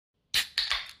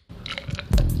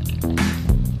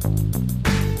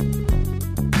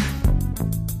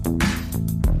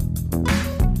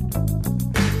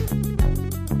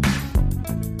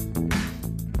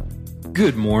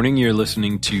Good morning. You're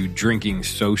listening to Drinking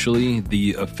Socially,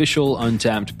 the official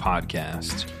Untapped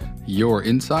podcast. Your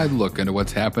inside look into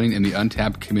what's happening in the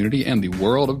Untapped community and the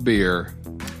world of beer.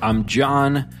 I'm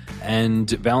John, and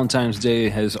Valentine's Day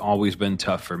has always been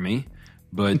tough for me,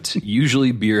 but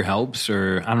usually beer helps,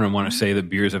 or I don't want to say that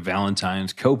beer is a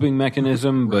Valentine's coping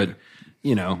mechanism, but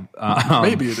you know,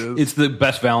 maybe it is. It's the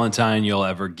best Valentine you'll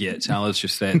ever get. Now, let's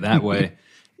just say it that way.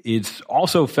 It's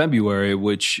also February,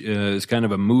 which is kind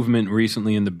of a movement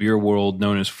recently in the beer world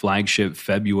known as Flagship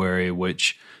February,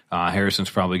 which Harrison's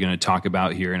probably going to talk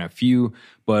about here in a few.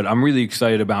 But I'm really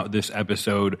excited about this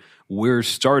episode. We're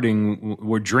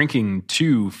drinking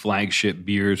two flagship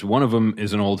beers. One of them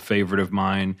is an old favorite of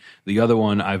mine. The other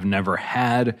one I've never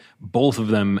had. Both of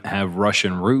them have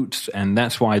Russian roots, and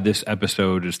that's why this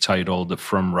episode is titled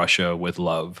From Russia with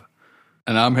Love.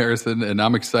 And I'm Harrison, and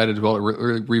I'm excited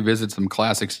to revisit some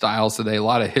classic styles today. A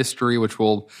lot of history, which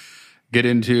we'll get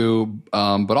into,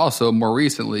 but also more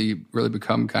recently really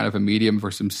become kind of a medium for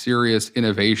some serious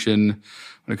innovation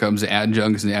when it comes to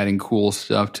adjuncts and adding cool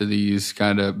stuff to these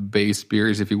kind of base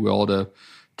beers, if you will, to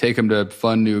take them to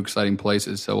fun, new, exciting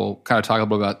places. So we'll kind of talk a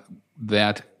little bit about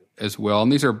that as well.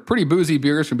 And these are pretty boozy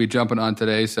beers we'll be jumping on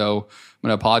today, so I'm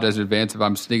going to apologize in advance if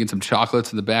I'm sneaking some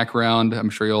chocolates in the background. I'm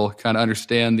sure you'll kind of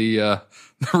understand the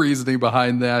reasoning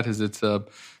behind that, as it's a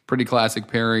pretty classic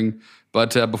pairing.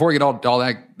 But before we get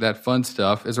all that fun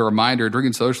stuff, as a reminder,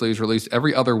 Drinking Socially is released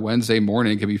every other Wednesday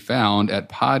morning. It can be found at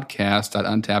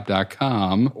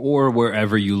podcast.untapped.com. Or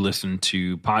wherever you listen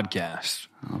to podcasts.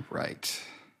 All right.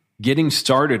 Getting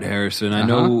started, Harrison, I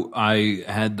know I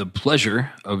had the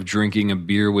pleasure of drinking a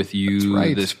beer with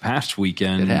you this past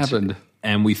weekend. It happened.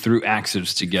 And we threw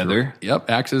axes together. Yep,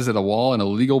 axes at a wall in a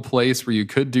legal place where you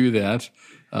could do that.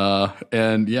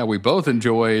 And yeah, we both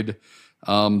enjoyed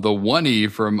the Oney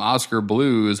from Oscar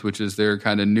Blues, which is their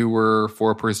kind of newer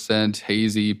 4%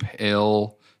 hazy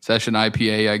pale session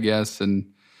IPA, I guess.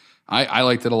 And I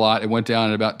liked it a lot. It went down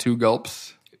in about 2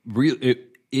 gulps.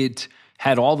 It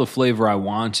had all the flavor I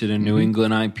wanted in New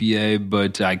England IPA,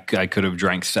 but I could have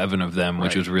drank 7 of them,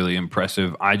 which was really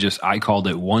impressive. I called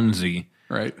it Onesie.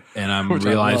 Right. And I'm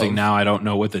realizing now I don't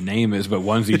know what the name is, but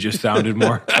Onesie just sounded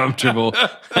more comfortable.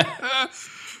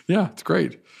 Yeah, it's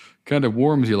great. Kind of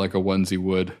warms you like a onesie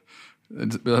would.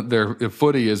 Their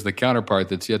footy is the counterpart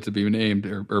that's yet to be named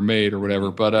or made or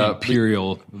whatever. But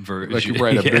Imperial version.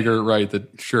 Like, a bigger, that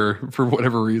sure, for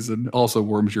whatever reason, also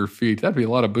warms your feet. That'd be a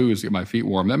lot of booze to get my feet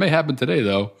warm. That may happen today,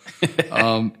 though.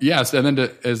 Yes, and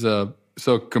then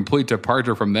so complete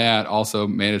departure from that, also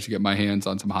managed to get my hands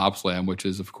on some Hopslam, which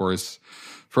is, of course,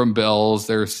 from Bell's,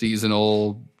 their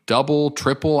seasonal double,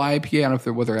 triple IPA. I don't know if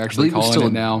what they're actually calling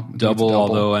it now. Double,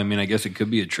 although, I mean, I guess it could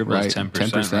be a triple. Right,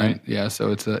 10%, right? Yeah,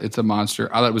 so it's a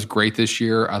monster. I thought it was great this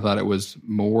year. I thought it was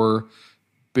more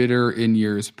bitter in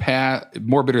years past,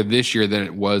 more bitter this year than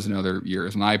it was in other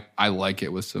years. And I like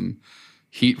it with some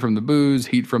heat from the booze,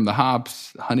 heat from the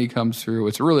hops, honey comes through.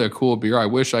 It's really a cool beer. I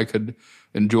wish I could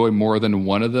enjoy more than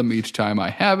one of them each time I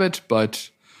have it, but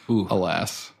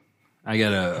alas. I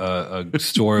got a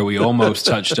story we almost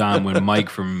touched on when Mike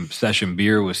from Session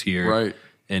Beer was here. Right.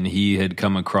 And he had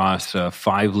come across a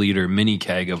 5-liter mini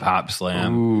keg of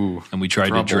Hopslam. And we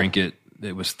tried to drink it.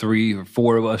 It was 3 or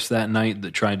 4 of us that night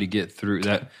that tried to get through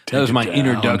that. That was my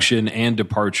introduction and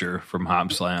departure from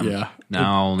Hopslam. Yeah. Now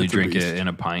I only drink it in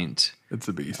a pint. It's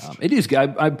a beast. It is.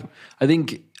 I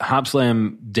think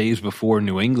Hopslam days before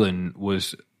New England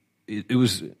was... It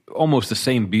was almost the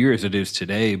same beer as it is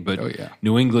today, but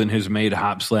New England has made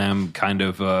Hopslam kind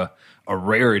of a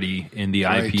rarity in the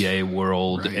IPA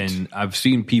world. Right. And I've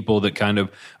seen people that kind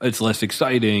of, it's less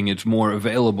exciting, it's more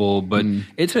available, but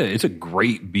it's a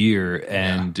great beer.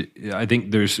 And I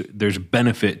think there's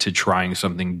benefit to trying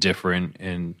something different,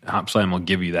 and Hopslam will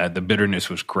give you that. The bitterness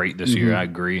was great this year, I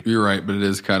agree. You're right, but it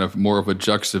is kind of more of a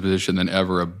juxtaposition than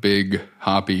ever, a big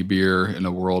hoppy beer in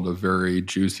a world of very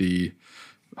juicy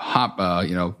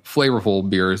flavorful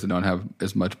beers that don't have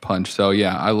as much punch. So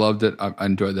yeah, I loved it. I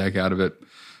enjoyed the heck out of it.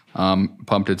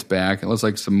 Pumped its back. It looks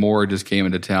like some more just came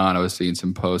into town. I was seeing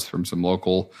some posts from some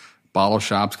local bottle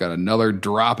shops, got another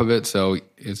drop of it. So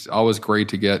it's always great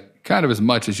to get kind of as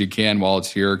much as you can while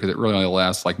it's here, because it really only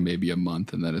lasts like maybe a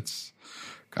month and then it's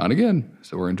gone again.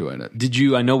 So we're enjoying it.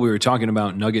 I know we were talking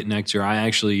about Nugget Nectar. I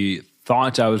actually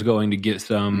thought I was going to get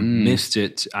some, missed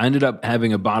it. I ended up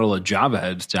having a bottle of Java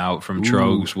Head Stout from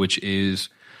Trogs, which is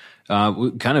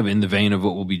kind of in the vein of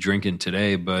what we'll be drinking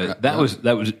today. But that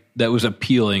was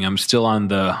appealing. I'm still on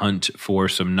the hunt for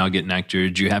some Nugget Nectar.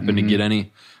 Did you happen to get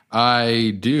any?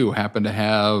 I do happen to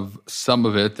have some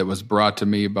of it that was brought to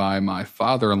me by my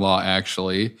father-in-law,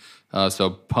 actually.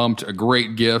 So pumped, a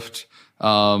great gift.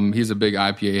 He's a big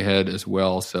IPA head as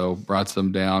well, so brought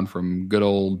some down from good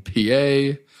old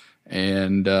PA,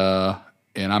 and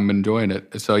I'm enjoying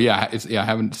it. So I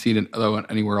haven't seen it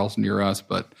anywhere else near us,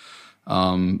 but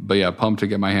yeah, pumped to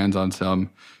get my hands on some.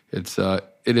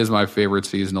 It is my favorite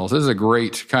seasonal. So this is a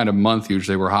great kind of month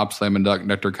usually where Hop Slam and Duck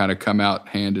Nectar kind of come out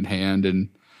hand in hand, and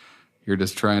you're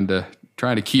just trying to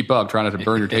keep up, trying not to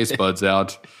burn your taste buds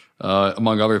out,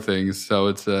 among other things. So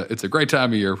it's a great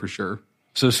time of year for sure.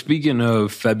 So speaking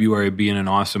of February being an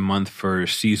awesome month for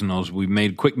seasonals, we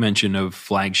made quick mention of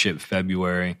Flagship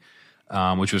February,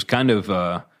 which was kind of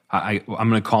I'm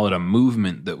going to call it a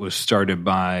movement that was started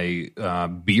by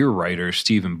beer writer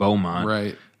Stephen Beaumont.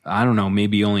 Right. I don't know,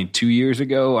 maybe only 2 years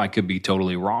ago. I could be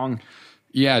totally wrong.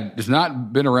 Yeah, it's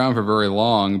not been around for very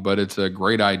long, but it's a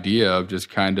great idea of just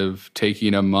kind of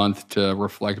taking a month to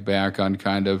reflect back on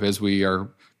kind of as we are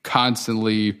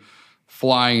constantly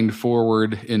flying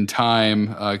forward in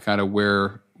time, kind of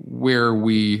where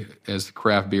we as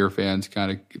craft beer fans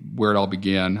kind of where it all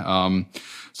began.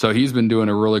 So he's been doing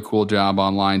a really cool job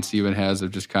online. Steven has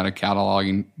of just kind of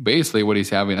cataloging basically what he's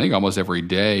having. I think almost every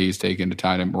day he's taking the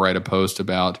time to write a post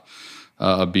about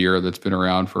a beer that's been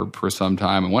around for some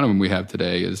time. And one of them we have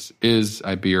today is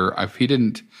a beer.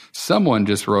 Someone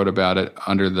just wrote about it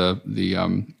under I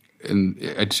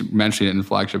mentioned it in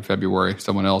Flagship February,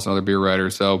 someone else, another beer writer.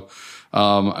 So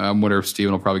I wonder if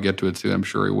Steven will probably get to it soon. I'm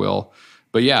sure he will.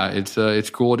 But yeah, it's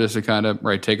cool just to kind of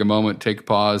take a moment, take a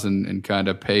pause, and kind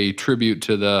of pay tribute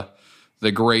to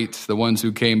the greats, the ones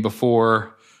who came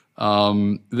before,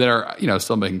 that are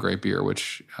still making great beer,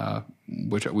 which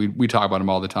we talk about them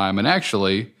all the time. And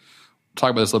actually, we'll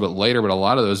talk about this a little bit later, but a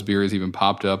lot of those beers even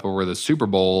popped up over the Super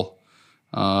Bowl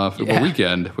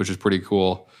weekend, which is pretty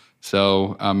cool.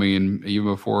 So I mean, even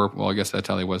before, well, I guess that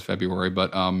totally was February,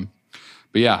 but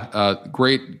yeah,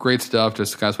 great stuff.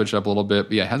 Just kind of switch it up a little bit.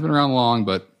 But yeah, it hasn't been around long,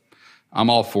 but I'm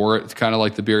all for it. It's kind of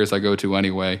like the beers I go to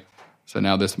anyway. So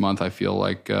now this month I feel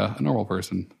like a normal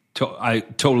person. I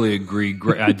totally agree.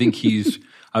 I think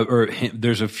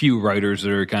there's a few writers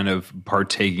that are kind of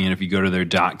partaking. If you go to their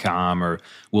 .com, or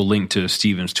we'll link to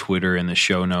Steven's Twitter in the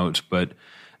show notes, but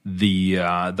the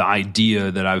idea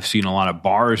that I've seen a lot of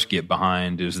bars get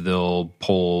behind is they'll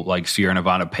pull like Sierra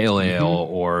Nevada Pale Ale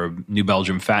or New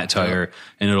Belgium Fat Tire,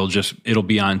 and it'll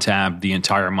be on tap the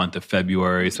entire month of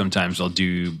February. Sometimes they'll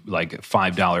do like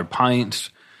 $5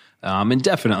 pints, and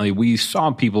definitely we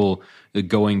saw people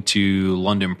going to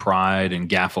London Pride and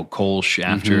Gaffel Kolsch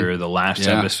after the last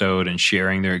episode and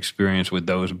sharing their experience with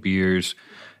those beers.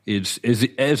 It's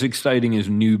as exciting as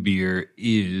new beer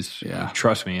is. Yeah.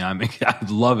 Trust me, I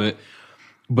love it.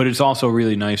 But it's also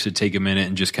really nice to take a minute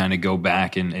and just kind of go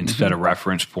back and set a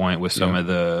reference point with some of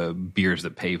the beers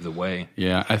that paved the way.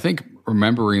 Yeah, I think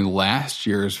remembering last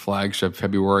year's Flagship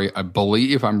February, I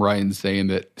believe I'm right in saying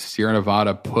that Sierra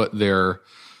Nevada put their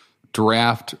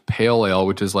draft pale ale,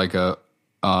 which is like a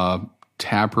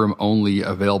taproom only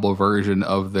available version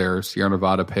of their Sierra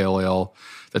Nevada Pale Ale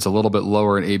that's a little bit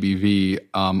lower in ABV,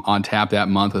 on tap that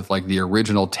month with like the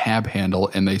original tab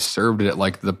handle, and they served it at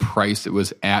like the price it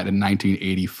was at in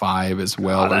 1985 as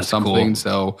well, or something. Cool.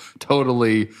 So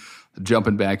totally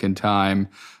jumping back in time,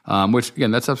 which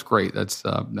again, that stuff's great. That's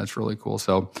really cool.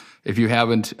 So if you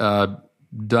haven't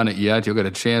done it yet, you'll get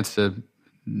a chance to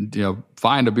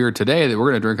find a beer today that we're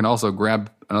going to drink, and also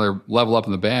grab another level up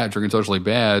in the badge, Drinking Socially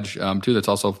badge, too. That's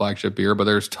also a Flagship beer, but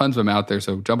there's tons of them out there.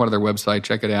 So jump onto their website,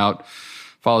 check it out.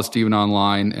 Follow Steven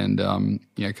online, and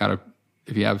kind of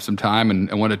if you have some time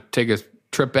and want to take a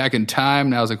trip back in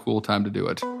time, now's a cool time to do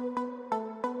it.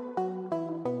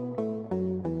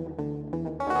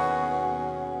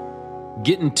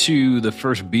 Getting to the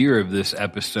first beer of this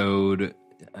episode,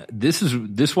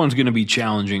 this one's going to be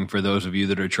challenging for those of you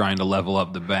that are trying to level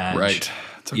up the badge. Right.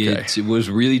 It's okay. It was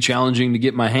really challenging to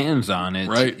get my hands on it.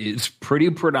 Right. It's pretty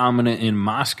predominant in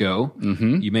Moscow.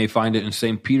 You may find it in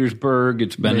St. Petersburg.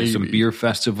 It's been at some beer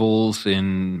festivals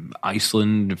in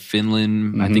Iceland,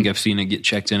 Finland. I think I've seen it get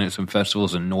checked in at some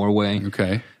festivals in Norway.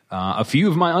 Okay. A few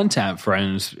of my Untapped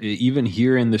friends, even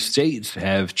here in the States,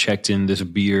 have checked in this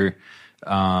beer,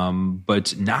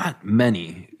 but not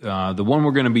many. The one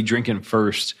we're going to be drinking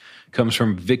first comes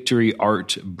from Victory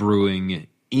Art Brewing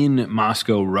in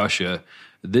Moscow, Russia.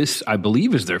 This, I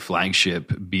believe, is their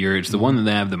flagship beer. It's the one that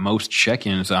they have the most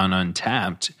check-ins on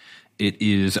Untapped. It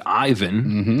is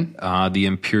Ivan, the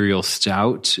Imperial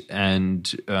Stout, and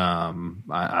from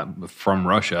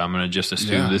Russia. I'm going to just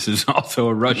assume this is also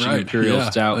a Russian Imperial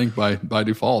Stout. I think by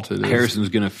default it is. Harrison's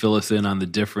going to fill us in on the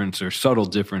difference or subtle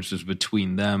differences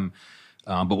between them.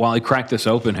 But while I crack this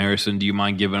open, Harrison, do you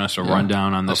mind giving us a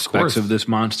rundown on the specs of this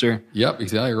monster? Yep,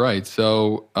 exactly right.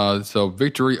 So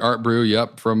Victory Art Brew,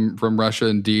 yep, from Russia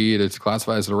indeed. It's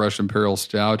classified as a Russian Imperial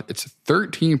Stout. It's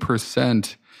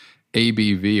 13%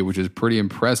 ABV, which is pretty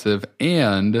impressive,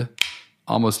 and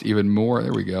almost even more,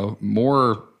 there we go,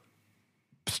 more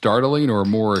startling or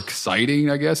more exciting,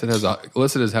 I guess. It has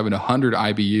listed as having 100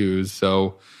 IBUs,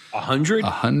 so 100?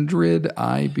 100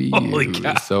 IBUs. Holy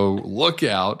cow. So look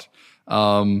out.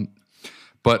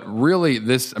 But really,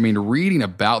 reading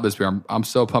about this beer, I'm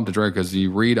so pumped to drink because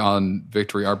you read on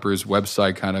Victory Art Brew's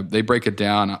website, they break it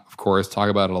down, of course, talk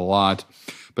about it a lot,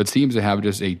 but seems to have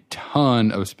just a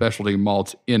ton of specialty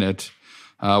malts in it,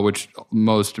 which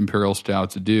most imperial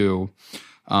stouts do.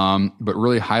 But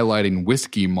really highlighting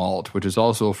whiskey malt, which is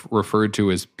also referred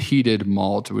to as peated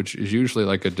malt, which is usually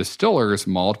like a distiller's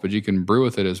malt, but you can brew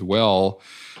with it as well,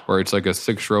 where it's like a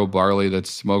 6-row barley that's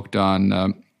smoked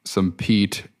on some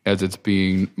peat as it's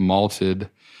being malted.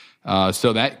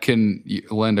 So that can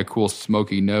lend a cool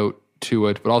smoky note to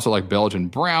it, but also like Belgian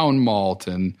brown malt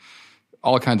and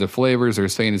all kinds of flavors. They're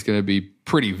saying it's going to be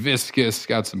pretty viscous,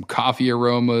 got some coffee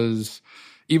aromas.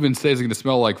 Even says it's going to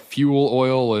smell like fuel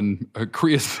oil and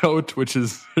creosote, which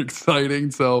is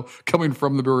exciting. So coming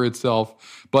from the brewery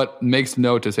itself, but makes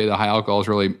note to say the high alcohol is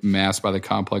really masked by the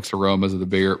complex aromas of the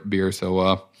beer.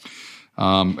 So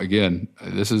again,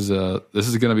 this is going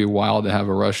to be wild to have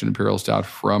a Russian Imperial Stout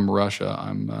from Russia.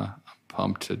 I'm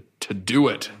pumped to do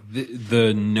it.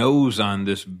 The nose on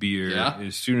this beer,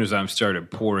 as soon as I'm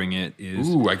started pouring it, is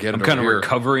I get it. I'm kind of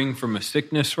recovering from a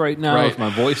sickness right now. If my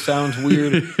voice sounds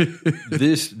weird,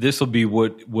 this will be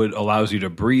what allows you to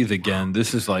breathe again.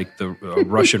 This is like the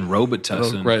Russian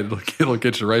Robitussin. Right, it'll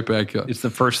get you right back up. It's the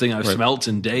first thing I've smelt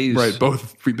in days. Right,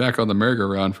 both feet back on the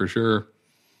merry-go-round for sure.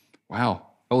 Wow.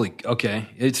 Okay.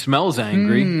 It smells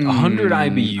angry. 100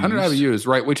 IBUs. 100 IBUs,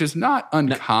 right, which is not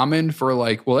uncommon for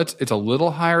it's a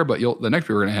little higher, but the next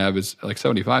beer we're going to have is like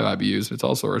 75 IBUs. It's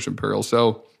also Russian Imperial,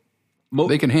 so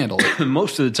they can handle it.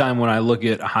 Most of the time when I look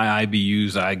at high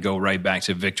IBUs, I go right back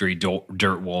to Victory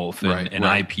Dirt Wolf and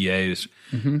IPAs.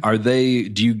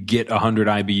 Mm-hmm. Do you get 100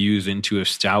 IBUs into a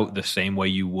stout the same way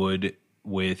you would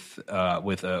with an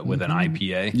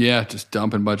IPA? Yeah, just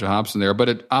dumping a bunch of hops in there.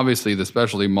 But obviously the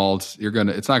specialty malts,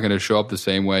 it's not going to show up the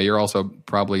same way. You're also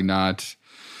probably not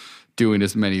doing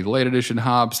as many late edition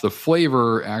hops. The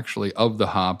flavor actually of the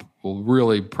hop will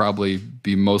really probably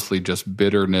be mostly just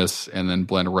bitterness and then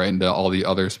blend right into all the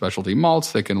other specialty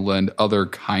malts that can lend other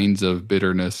kinds of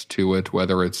bitterness to it,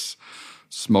 whether it's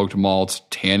smoked malts,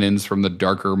 tannins from the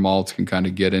darker malts can kind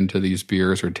of get into these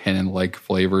beers, or tannin-like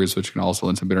flavors, which can also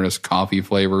lend some bitterness. Coffee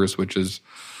flavors, which is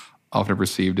often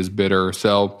perceived as bitter.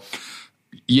 So,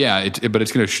 yeah, but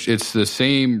it's the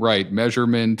same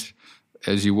measurement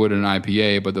as you would in an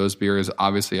IPA, but those beers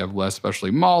obviously have less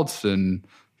specialty malts and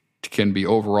can be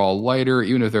overall lighter,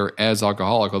 even if they're as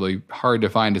alcoholic, although hard to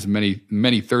find as many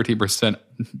 30%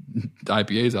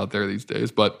 IPAs out there these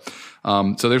days. But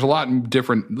so there's a lot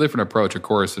different approach, of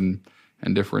course, and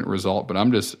different result. But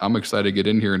I'm excited to get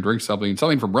in here and drink something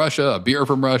from Russia, a beer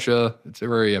from Russia.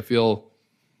 I feel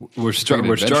we're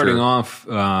starting off.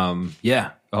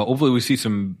 Hopefully we see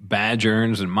some badge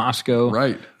urns in Moscow.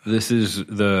 Right. This is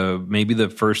the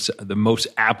most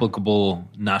applicable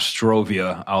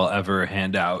Nostrovia I'll ever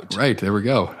hand out. Right. There we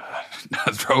go.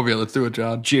 Nostrovia. Let's do it,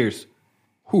 John. Cheers.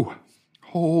 Whew.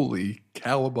 Holy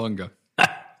cowabunga.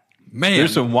 Man.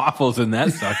 There's some waffles in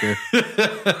that sucker.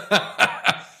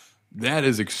 That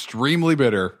is extremely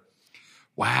bitter.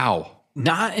 Wow.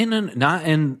 Not in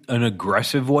an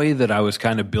aggressive way that I was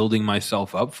kind of building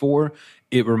myself up for.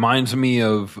 It reminds me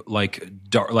of like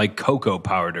cocoa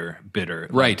powder bitter.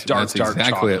 Right. Like dark exactly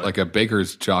chocolate. It. Like a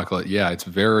baker's chocolate. Yeah. It's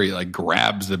very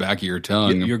grabs the back of your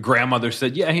tongue. Your grandmother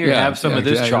said, have some of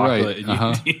this chocolate. Right.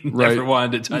 And you never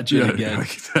wanted to touch it again.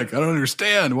 Like, I don't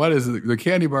understand. What is it? The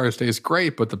candy bars taste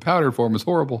great, but the powdered form is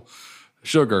horrible.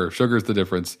 Sugar's the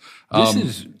difference.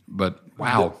 But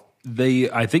wow.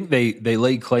 I think they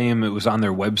lay claim, it was on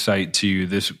their website, to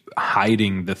this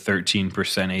hiding the 13%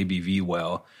 ABV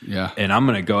well. Yeah. And I'm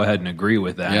going to go ahead and agree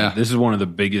with that. Yeah. This is one of the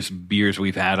biggest beers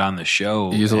we've had on the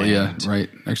show. Easily, right.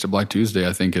 Next to Black Tuesday,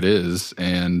 I think it is.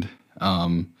 And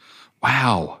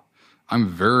wow. I'm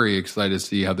very excited to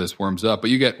see how this warms up.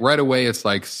 But you get right away, it's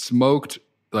like smoked,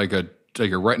 like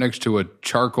you're right next to a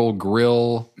charcoal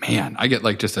grill. Man, I get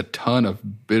just a ton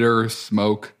of bitter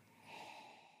smoke.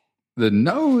 The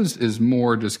nose is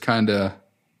more just kind of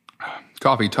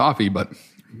coffee toffee, but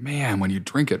man, when you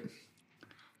drink it,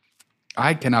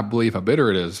 I cannot believe how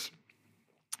bitter it is.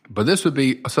 But this would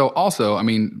be, so also,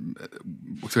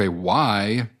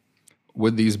 why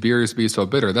would these beers be so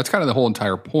bitter? That's kind of the whole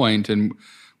entire point, and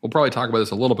we'll probably talk about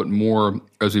this a little bit more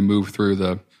as we move through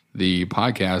the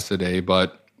podcast today.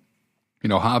 But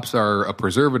hops are a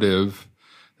preservative.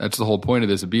 That's the whole point of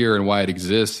this beer, and why it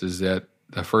exists is that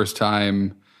the first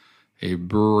time a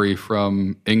brewery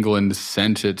from England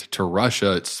sent it to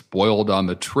Russia, it spoiled on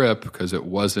the trip because it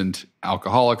wasn't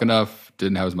alcoholic enough,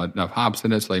 didn't have enough hops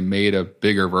in it, so they made a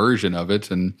bigger version of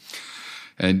it. And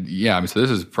yeah, I mean, so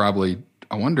this is probably,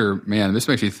 I wonder, man, this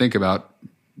makes you think about,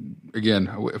 again,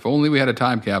 if only we had a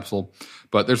time capsule.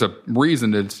 But there's a reason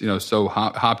that it's so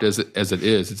hopped as it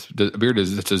is. A beer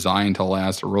is designed to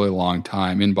last a really long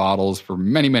time in bottles for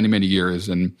many, many, many years,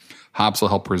 and hops will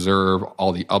help preserve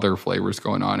all the other flavors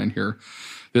going on in here.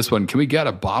 This one, can we get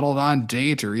a bottled on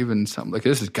date or even something like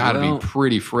this? Has got to be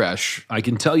pretty fresh. I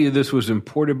can tell you this was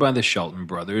imported by the Shelton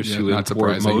brothers, who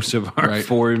import most of our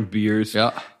foreign beers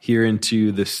here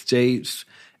into the States,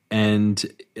 and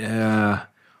I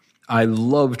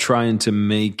love trying to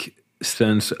make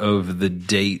sense of the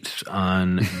dates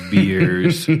on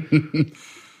beers.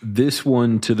 This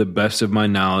one, to the best of my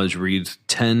knowledge, reads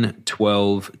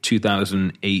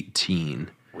 10/12/2018.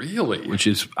 Really? Which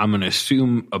is, I'm going to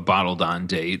assume, a bottled on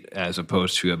date as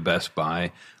opposed to a Best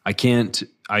By. I can't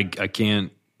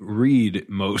read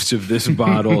most of this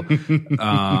bottle.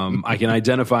 I can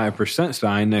identify a percent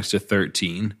sign next to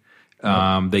 13.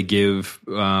 They give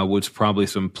what's probably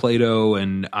some Plato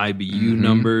and IBU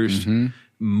numbers.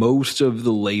 Most of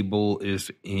the label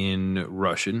is in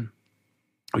Russian,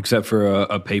 except for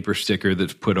a paper sticker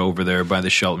that's put over there by the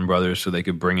Shelton brothers so they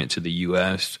could bring it to the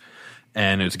U.S.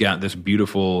 And it's got this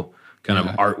beautiful kind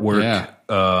of artwork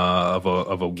of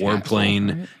a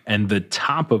warplane, right? And the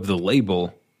top of the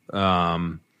label,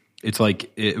 it's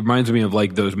like, it reminds me of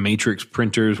like those matrix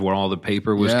printers where all the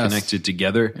paper was connected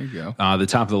together. There you go. The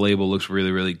top of the label looks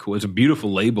really, really cool. It's a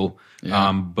beautiful label.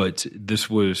 But this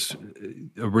was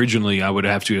originally, I would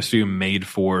have to assume, made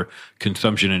for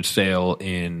consumption and sale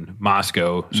in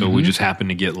Moscow. So we just happened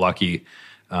to get lucky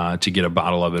to get a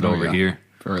bottle of it over here.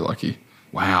 Very lucky.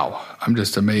 Wow. I'm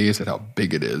just amazed at how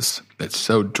big it is. It's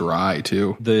so dry,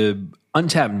 too. The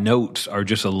Untapped Notes are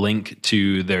just a link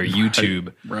to their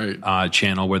YouTube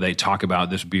channel where they talk about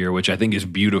this beer, which I think is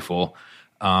beautiful.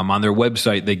 On their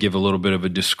website, they give a little bit of a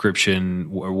description.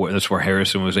 That's where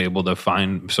Harrison was able to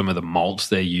find some of the malts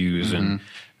they use and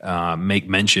make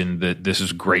mention that this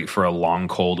is great for a long,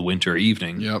 cold winter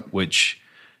evening, which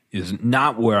is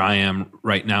not where I am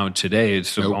right now today.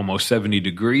 It's almost 70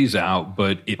 degrees out,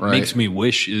 but it makes me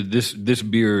wish this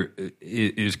beer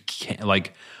is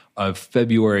like a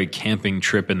February camping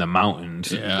trip in the mountains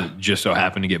that just so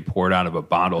happened to get poured out of a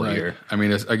bottle here. I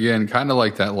mean, it's, again, kind of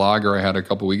like that lager I had a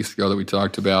couple weeks ago that we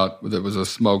talked about that was a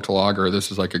smoked lager.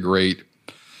 This is like a great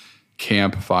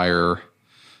campfire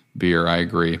beer. I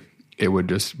agree. It would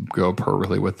just go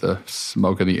perfectly with the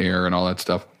smoke in the air and all that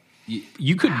stuff.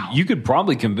 You could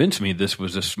probably convince me this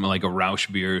was like a Rausch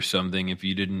beer or something if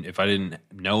I didn't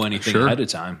know anything ahead of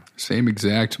time. Same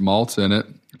exact malts in it,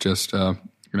 just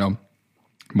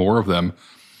more of them,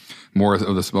 more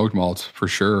of the smoked malts for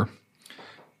sure.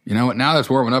 You know what? Now that's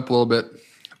warming up a little bit.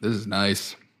 This is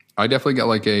nice. I definitely got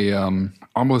like a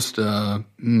almost I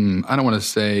don't want to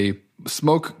say,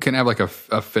 smoke can have like a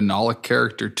phenolic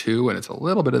character too, and it's a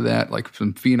little bit of that, like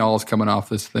some phenols coming off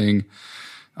this thing.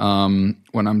 When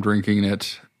I'm drinking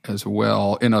it as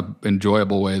well, in a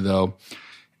enjoyable way though.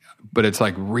 But it's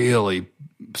like really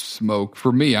smoke.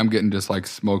 For me, I'm getting just like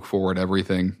smoke forward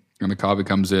everything. And the coffee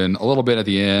comes in a little bit at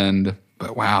the end.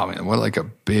 But wow, man, what like a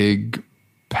big,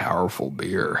 powerful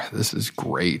beer. This is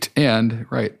great. And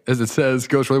as it says,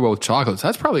 goes really well with chocolates.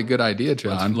 That's probably a good idea,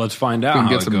 John. Let's find out we can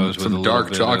how get it goes with some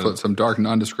dark chocolate, some dark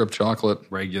nondescript chocolate.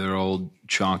 Regular old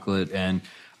chocolate. And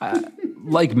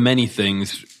like many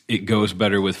things, it goes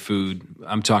better with food.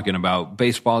 I'm talking about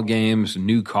baseball games,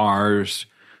 new cars,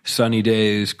 sunny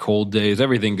days, cold days.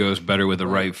 Everything goes better with the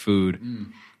right food.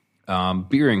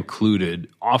 Beer included.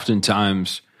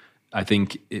 Oftentimes, I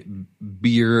think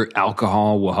beer,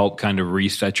 alcohol will help kind of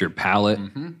reset your palate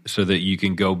so that you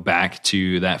can go back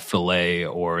to that filet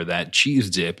or that cheese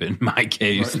dip, in my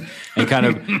case, and kind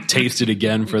of taste it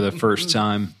again for the first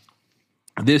time.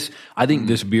 I think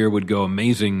this beer would go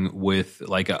amazing with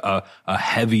like a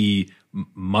heavy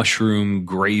mushroom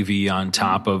gravy on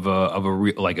top of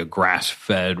a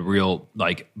grass-fed, real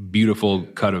like beautiful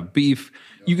cut of beef.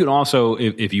 You could also,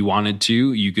 if you wanted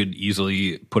to, you could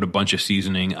easily put a bunch of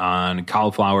seasoning on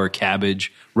cauliflower,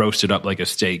 cabbage, roast it up like a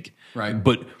steak. Right.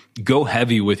 But go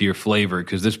heavy with your flavor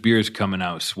because this beer is coming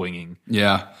out swinging.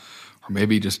 Yeah. Or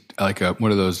maybe just like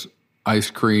one of those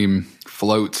ice cream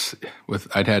floats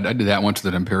I did that once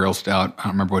with an Imperial Stout. I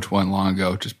don't remember which one long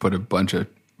ago. Just put a bunch of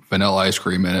vanilla ice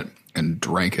cream in it and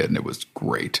drank it, and it was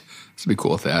great. This would be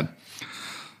cool with that.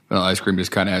 Vanilla ice cream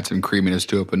just kind of had some creaminess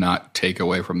to it, but not take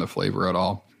away from the flavor at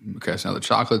all. Okay, so now the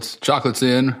chocolate's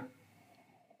in.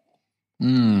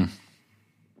 It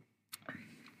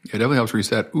definitely helps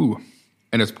reset. Ooh,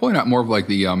 and it's pulling out more of like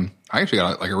the, I actually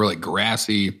got like a really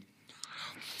grassy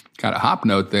kind of hop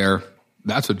note there.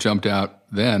 That's what jumped out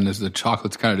then, is the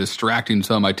chocolate's kind of distracting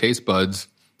some of my taste buds.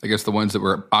 I guess the ones that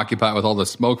were occupied with all the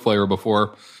smoke flavor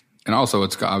before. And also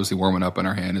it's obviously warming up in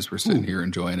our hand as we're sitting here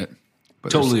enjoying it.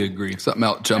 But totally agree. Something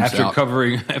else jumps out.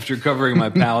 After covering my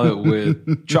palate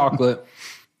with chocolate,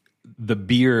 the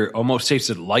beer almost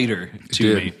tasted lighter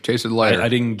to me. Tasted lighter. I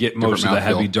didn't get most of the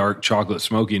heavy, dark chocolate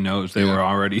smoky notes. They were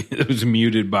already, it was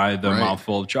muted by the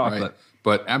mouthful of chocolate. Right.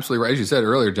 But absolutely right. As you said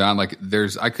earlier, John, like I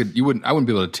wouldn't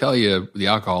be able to tell you the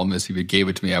alcohol in this. If you gave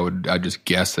it to me, I'd just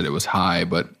guess that it was high,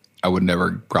 but I would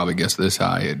never probably guess this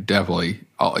high. It definitely,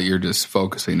 you're just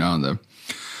focusing on the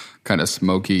kind of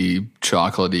smoky,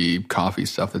 chocolatey coffee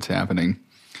stuff that's happening.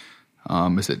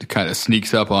 As it kind of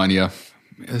sneaks up on you.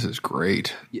 This is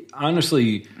great.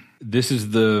 Honestly, this is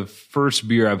the first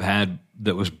beer I've had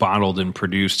that was bottled and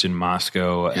produced in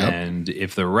Moscow. Yep. And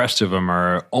if the rest of them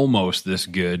are almost this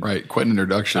good. Right. Quite an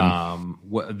introduction.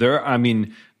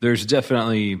 There's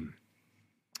definitely,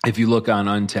 if you look on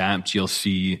Untappd, you'll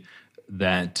see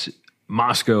that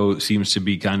Moscow seems to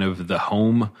be kind of the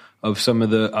home of some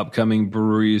of the upcoming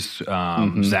breweries.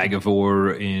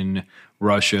 Zagavor in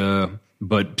Russia,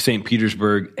 but St.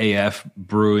 Petersburg, AF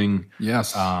Brewing.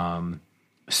 Yes.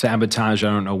 Sabotage, I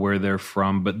don't know where they're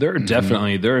from, but there are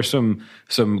definitely there are some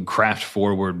craft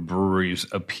forward breweries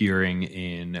appearing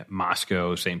in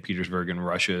Moscow, St. Petersburg, and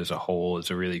Russia as a whole. It's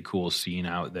a really cool scene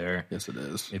out there. Yes, it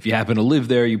is. If you happen to live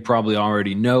there, you probably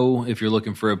already know. If you're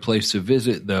looking for a place to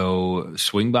visit, though,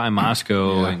 swing by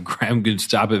Moscow and grab a good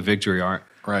stop at Victory Art.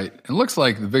 Right. It looks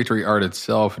like the Victory Art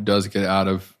itself does get out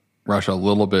of Russia a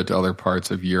little bit to other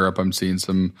parts of Europe. I'm seeing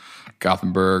some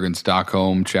Gothenburg and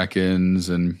Stockholm check-ins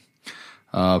and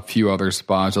a few other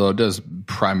spots, although it does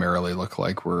primarily look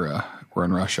like we're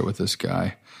in Russia with this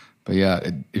guy. But yeah,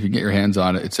 if you get your hands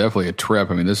on it, it's definitely a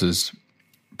trip. I mean, this is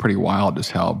pretty wild,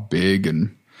 just how big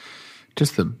and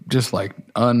just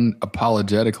like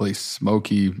unapologetically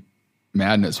smoky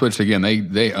madness. Which again,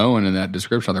 they own in that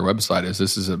description on their website is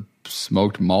this is a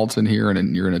smoked malt in here,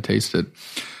 and you're going to taste it,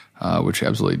 which you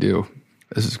absolutely do.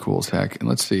 This is cool as heck. And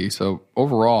let's see. So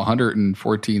overall,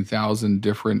 114,000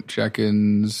 different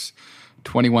check-ins.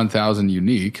 21,000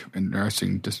 unique.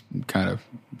 Interesting, just kind of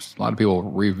a lot of people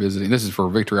revisiting. This is for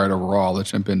Victory Art overall. Let's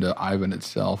jump into Ivan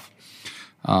itself.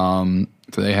 So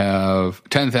they have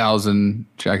 10,000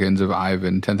 check-ins of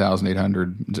Ivan,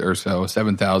 10,800 or so,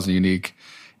 7,000 unique,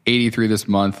 83 this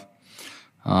month.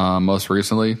 Most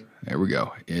recently, there we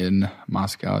go, in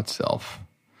Moscow itself.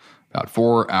 About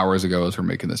 4 hours ago as we're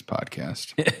making this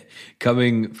podcast.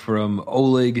 Coming from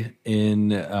Oleg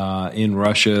in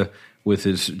Russia, with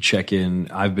his check-in.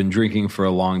 I've been drinking for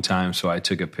a long time, so I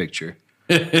took a picture.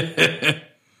 Good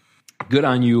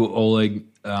on you, Oleg.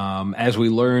 As we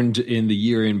learned in the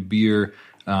Year in Beer,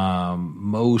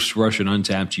 most Russian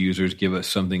Untappd users give us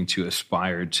something to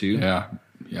aspire to. Yeah,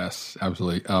 yes,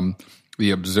 absolutely. The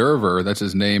Observer, that's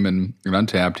his name in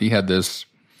Untappd, he had this,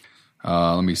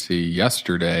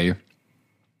 yesterday,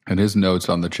 and his notes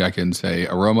on the check-in say,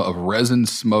 aroma of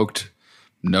resin-smoked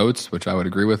notes, which I would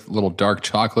agree with, a little dark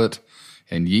chocolate,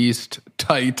 and yeast,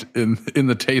 tight in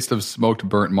the taste of smoked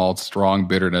burnt malt, strong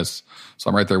bitterness. So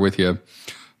I'm right there with you,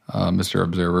 Mr.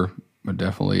 Observer. But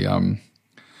definitely,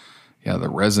 the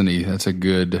resiny, that's a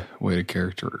good way to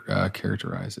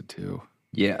characterize it too.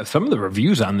 Yeah, some of the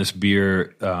reviews on this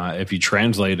beer, if you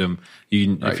translate them,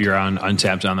 if you're on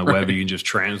Untappd on the web, you can just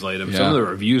translate them. Yeah. Some of the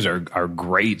reviews are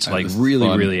great, like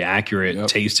really, really accurate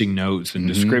tasting notes and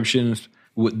descriptions.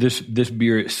 This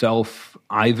beer itself,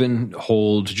 Ivan,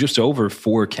 holds just over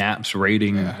 4 caps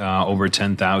rating, over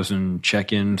 10,000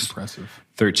 check-ins. Impressive.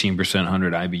 13%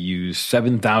 100 IBUs,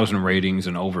 7,000 ratings,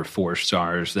 and over 4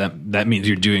 stars. That means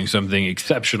you're doing something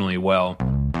exceptionally well.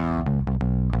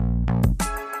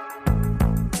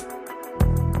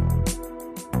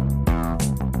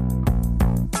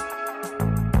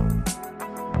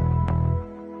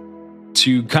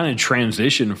 To kind of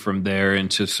transition from there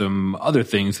into some other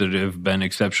things that have been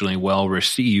exceptionally well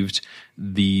received,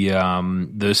 the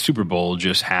Super Bowl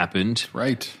just happened,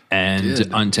 right? And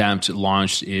Untappd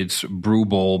launched its Brew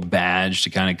Bowl badge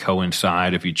to kind of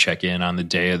coincide. If you check in on the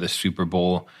day of the Super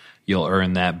Bowl, you'll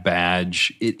earn that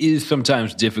badge. It is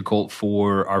sometimes difficult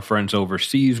for our friends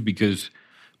overseas because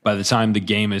by the time the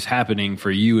game is happening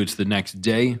for you, it's the next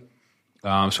day.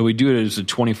 So we do it as a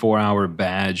 24-hour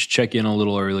badge, check in a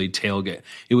little early, tailgate.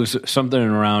 It was something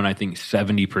around, I think,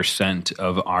 70%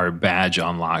 of our badge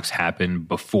unlocks happen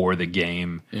before the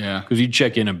game. Yeah. Because you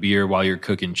check in a beer while you're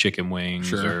cooking chicken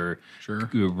wings or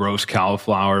roast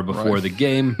cauliflower before the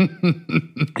game.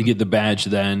 You get the badge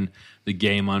then, the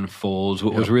game unfolds.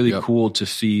 What was really cool to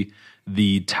see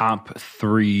the top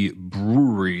 3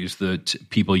 breweries that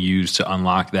people use to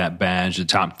unlock that badge, the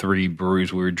top 3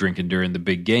 breweries we were drinking during the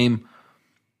big game.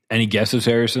 Any guesses,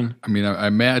 Harrison? I mean, I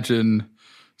imagine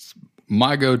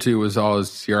my go-to was always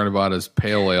Sierra Nevada's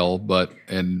Pale Ale,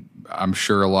 and I'm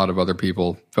sure a lot of other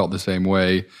people felt the same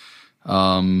way.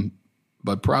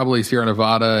 But probably Sierra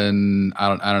Nevada, and I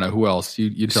don't know who else.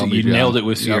 You tell me. You John. nailed it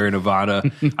with Sierra Nevada.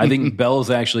 I think Bell's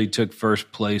actually took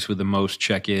first place with the most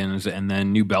check-ins, and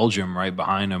then New Belgium right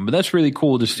behind them. But that's really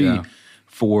cool to see. Yeah.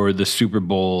 For the Super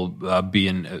Bowl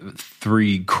being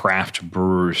 3 craft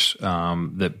brewers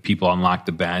that people unlock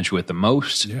the badge with the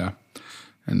most. Yeah.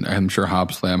 And I'm sure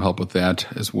Hop Slam helped with that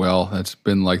as well. That's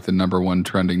been like the number 1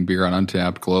 trending beer on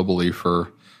Untappd globally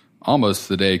for almost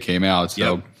the day it came out.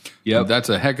 So that's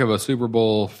a heck of a Super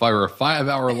Bowl or a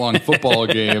 5-hour-long football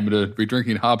game to be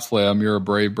drinking Hop Slam. You're a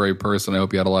brave, brave person. I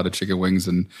hope you had a lot of chicken wings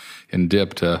and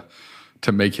dip to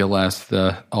make you last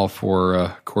all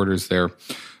 4 quarters there.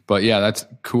 But yeah, that's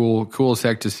cool as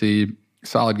heck to see.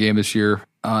 Solid game this year.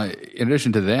 In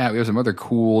addition to that, we have some other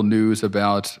cool news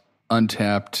about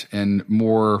Untappd and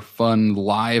more fun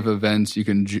live events. You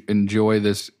can enjoy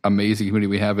this amazing community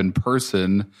we have in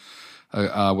person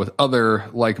with other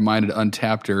like-minded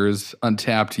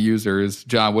Untappd users.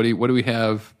 John, what do we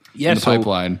have in the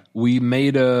pipeline? We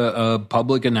made a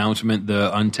public announcement.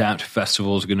 The Untappd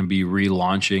Festival is going to be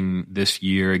relaunching this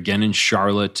year, again in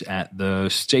Charlotte at the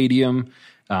stadium.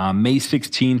 May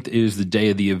 16th is the day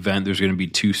of the event. There's going to be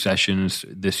 2 sessions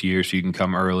this year, so you can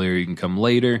come earlier, you can come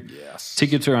later. Yes.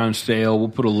 Tickets are on sale. We'll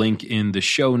put a link in the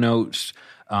show notes.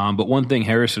 But one thing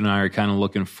Harrison and I are kind of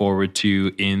looking forward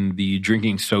to in the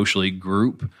Drinking Socially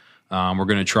group, we're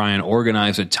going to try and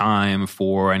organize a time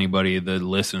for anybody that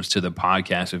listens to the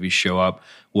podcast. If you show up,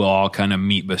 we'll all kind of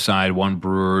meet beside one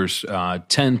brewer's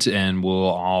tent, and we'll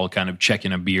all kind of check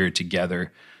in a beer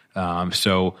together.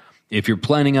 So if you're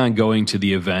planning on going to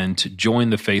the event, join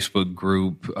the Facebook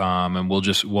group, and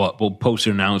we'll post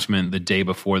an announcement the day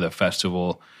before the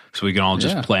festival, so we can all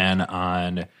just plan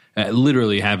on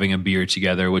literally having a beer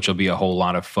together, which will be a whole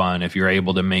lot of fun. If you're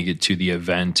able to make it to the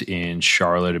event in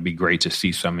Charlotte, it'd be great to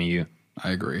see some of you.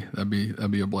 I agree. That'd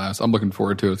be a blast. I'm looking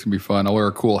forward to it. It's gonna be fun. I'll wear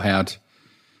a cool hat.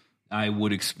 I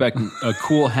would expect a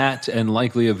cool hat and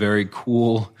likely a very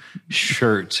cool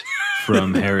shirt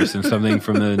from Harrison, something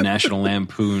from the National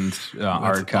Lampoon's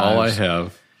archives. All I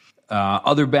have.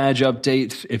 Other badge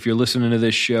updates. If you're listening to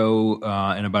this show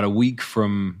in about a week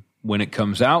from when it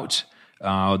comes out,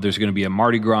 there's going to be a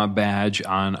Mardi Gras badge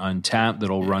on Untappd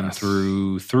that'll run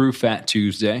through Fat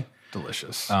Tuesday.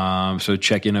 Delicious. So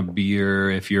check in a beer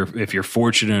if you're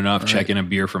fortunate enough. Check in a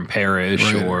beer from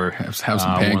Parrish or have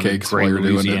some pancakes one of the great while you're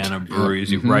doing Louisiana it.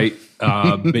 breweries. You're right.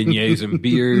 Beignets and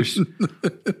beers.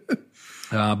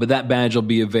 But that badge will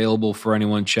be available for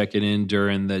anyone checking in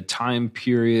during the time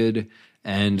period.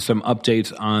 And some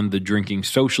updates on the Drinking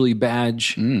Socially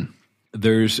badge. It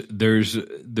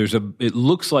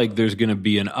looks like there's going to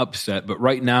be an upset, but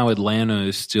right now Atlanta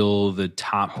is still the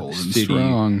top city.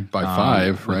 Strong by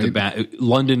 5, right?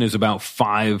 London is about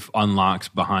 5 unlocks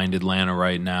behind Atlanta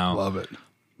right now. Love it.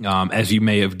 As you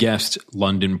may have guessed,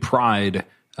 London Pride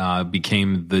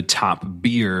became the top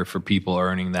beer for people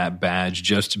earning that badge,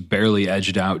 just barely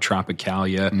edged out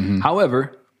Tropicalia.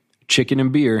 However, chicken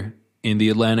and beer in the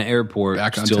Atlanta airport,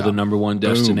 still the number 1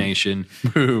 destination.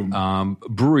 Boom.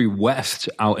 Brewery West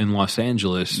out in Los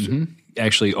Angeles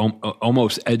actually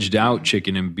almost edged out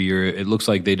chicken and beer. It looks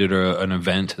like they did an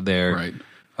event there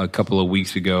a couple of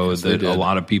weeks ago that a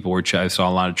lot of people were. I saw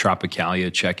a lot of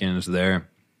Tropicalia check-ins there.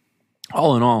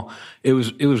 All in all, it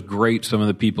was great. Some of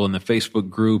the people in the Facebook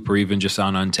group, or even just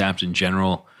on Untappd in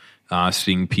general,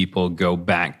 seeing people go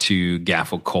back to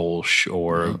Gaffel Kolsch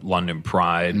or London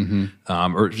Pride,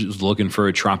 or just looking for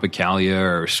a Tropicalia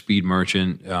or a Speed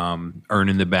Merchant,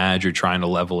 earning the badge or trying to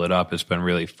level it up. It's been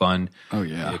really fun. Oh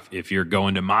yeah! If you're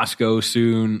going to Moscow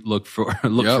soon, look for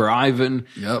Ivan.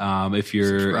 If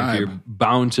you're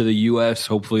bound to the U.S.,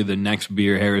 hopefully the next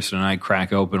beer Harrison and I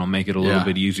crack open will make it a little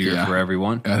bit easier for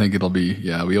everyone. I think it'll be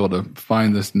we'll be able to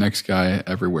find this next guy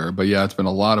everywhere. But it's been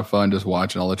a lot of fun just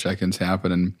watching all the check-ins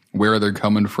happen and where they're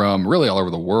coming from, really all over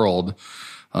the world.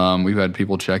 We've had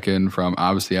people check in from,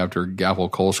 obviously, after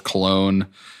Gaffel Kolsch Cologne,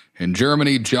 And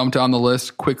Germany jumped on the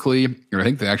list quickly. I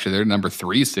think they're number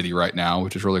 3 city right now,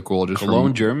 which is really cool. Just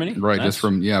Cologne, Germany? Right, That's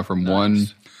from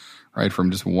nice.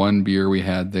 from just one beer we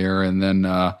had there. And then,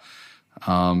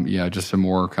 just some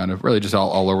more kind of really just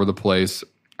all over the place.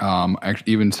 I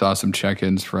actually even saw some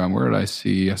check-ins from, where did I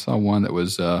see? I saw one that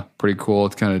was pretty cool.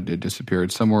 It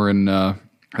disappeared somewhere in, I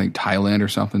think, Thailand or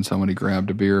something. Somebody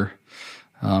grabbed a beer.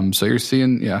 So you're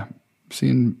seeing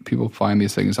people find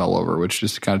these things all over, which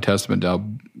just kind of testament to how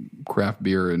craft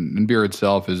beer and beer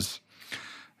itself is,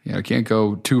 can't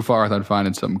go too far without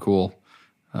finding something cool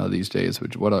these days.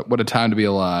 Which what a time to be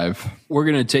alive. We're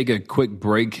going to take a quick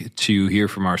break to hear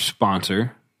from our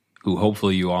sponsor, who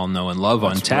hopefully you all know and love,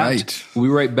 Untappd. Right. We'll be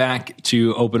right back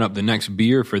to open up the next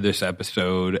beer for this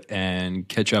episode and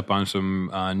catch up on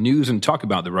some news and talk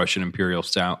about the Russian Imperial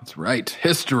Stout. That's right.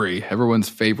 History, everyone's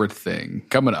favorite thing.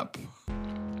 Coming up.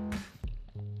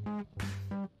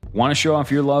 Want to show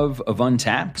off your love of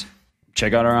Untappd?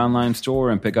 Check out our online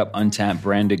store and pick up Untappd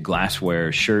branded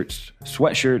glassware, shirts,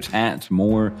 sweatshirts, hats,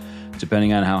 more,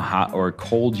 depending on how hot or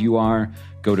cold you are.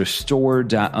 Go to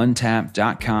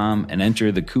store.untappd.com and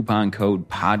enter the coupon code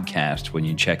podcast when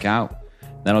you check out.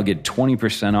 That'll get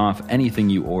 20% off anything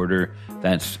you order.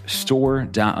 That's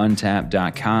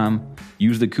store.untappd.com.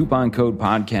 Use the coupon code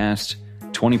podcast,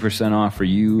 20% off for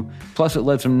you. Plus, it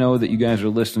lets them know that you guys are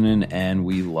listening, and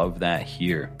we love that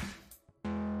here.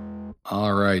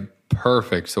 All right,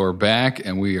 perfect. So we're back,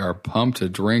 and we are pumped to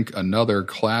drink another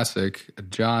classic.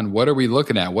 John, what are we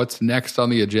looking at? What's next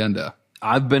on the agenda?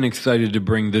 I've been excited to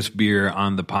bring this beer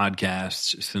on the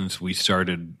podcast since we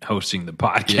started hosting the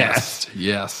podcast.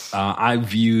 Yes. I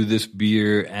view this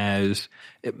beer as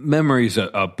memory's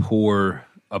a poor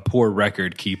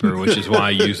record keeper, which is why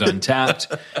I use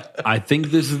Untappd. I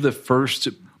think this is the first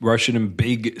Russian and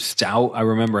big stout I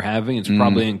remember having. It's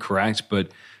probably incorrect, but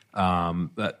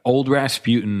Old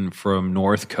Rasputin from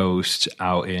North Coast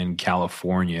out in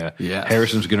California. Yes.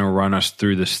 Harrison's going to run us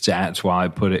through the stats while I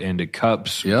put it into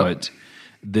cups, but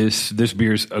this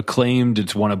beer's acclaimed.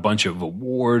 It's won a bunch of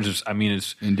awards.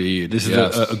 Indeed. This is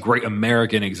a great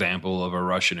American example of a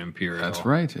Russian Imperial. That's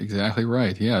right. Exactly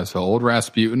right. Yeah. So Old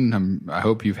Rasputin, I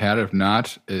hope you've had it. If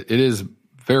not, it is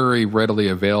very readily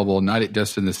available, not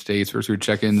just in the States, but through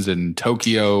check-ins in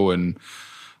Tokyo and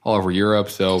all over Europe.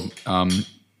 So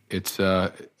it's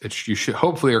you should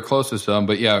hopefully are close to some,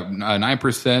 but 9%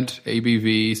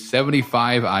 ABV,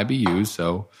 75 IBUs.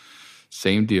 So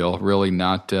same deal. Really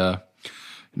not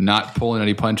pulling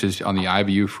any punches on the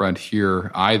IBU front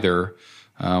here either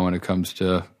when it comes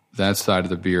to that side of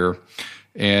the beer.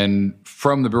 And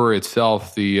from the brewery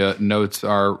itself, the notes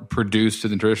are produced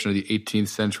in the tradition of the 18th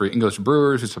century English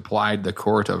brewers who supplied the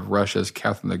court of Russia's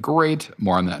Catherine the Great.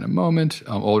 More on that in a moment.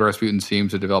 Old Rasputin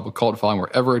seems to develop a cult following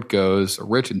wherever it goes. A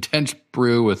rich, intense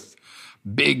brew with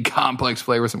big, complex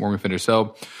flavors and warming finish.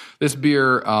 So this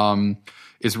beer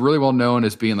is really well known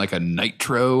as being like a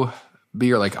nitro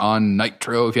beer, like on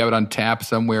nitro. If you have it on tap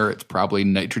somewhere, it's probably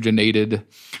nitrogenated,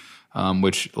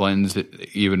 which lends it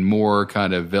even more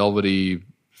kind of velvety,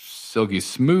 silky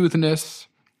smoothness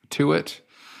to it.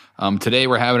 Today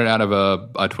we're having it out of a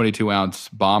 22-ounce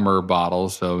bomber bottle,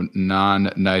 so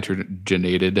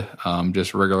non-nitrogenated,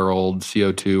 just regular old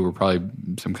CO2 or probably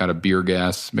some kind of beer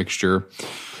gas mixture.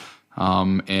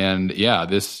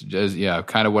 This is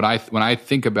kind of when I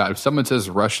think about, if someone says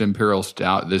Russian Imperial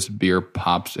Stout, this beer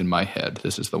pops in my head.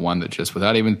 This is the one that just,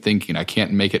 without even thinking, I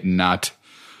can't make it not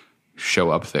show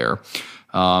up there.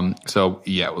 Again,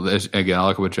 I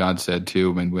like what John said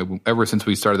too. I mean, ever since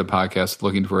we started the podcast,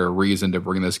 looking for a reason to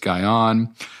bring this guy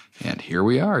on, and here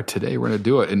we are today. We're going to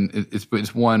do it, and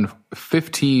it's won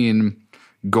 15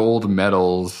 gold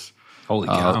medals. Holy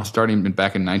cow. Starting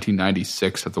back in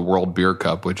 1996 at the World Beer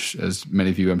Cup, which, as many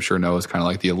of you I'm sure know, is kind of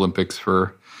like the Olympics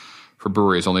for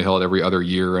breweries, only held every other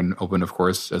year and open, of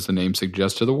course, as the name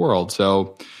suggests, to the world.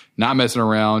 So not messing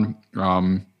around.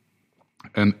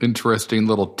 An interesting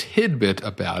little tidbit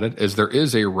about it is there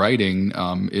is a writing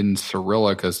in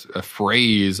Cyrillic, a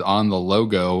phrase on the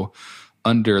logo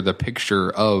under the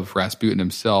picture of Rasputin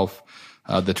himself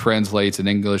that translates in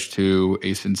English to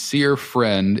 "a sincere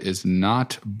friend is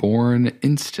not born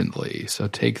instantly." So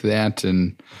take that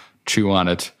and chew on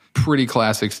it. Pretty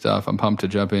classic stuff. I'm pumped to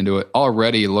jump into it.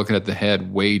 Already looking at the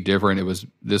head, way different.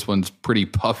 This one's pretty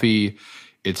puffy.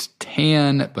 It's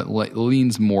tan, but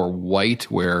leans more white,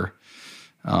 where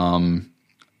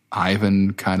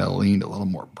Ivan kind of leaned a little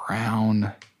more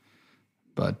brown.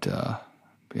 But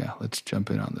let's jump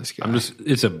in on this guy.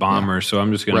 It's a bomber, so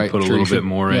I'm just going to put a little bit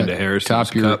more into Harrison's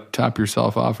cup. Top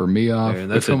yourself off or me off.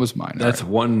 Which one was mine? That's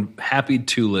one happy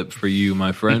tulip for you,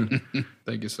 my friend.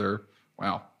 Thank you, sir.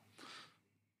 Wow.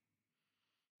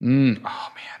 Oh man,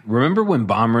 Remember when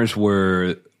Bombers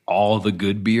were all the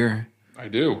good beer? I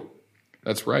do.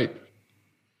 That's right.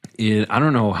 I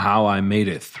don't know how I made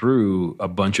it through a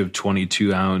bunch of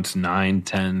 22 ounce, 9,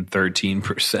 10, 13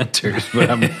 percenters, but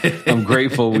I'm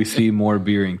grateful we see more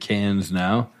beer in cans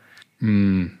now.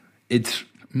 Its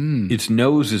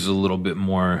nose is a little bit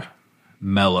more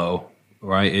mellow,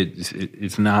 right?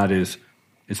 It's not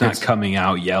coming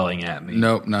out yelling at me.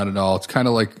 Nope, not at all. It's kind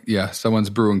of like,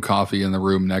 someone's brewing coffee in the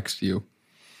room next to you.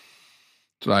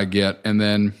 That's what I get.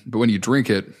 But when you drink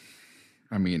it,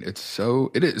 I mean, it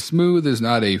is smooth is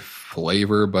not a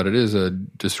flavor, but it is a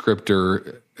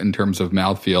descriptor in terms of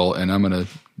mouthfeel. And I'm going to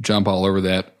jump all over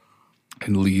that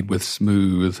and lead with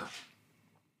smooth.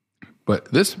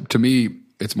 But this, to me,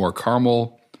 it's more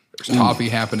caramel. There's toffee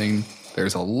happening.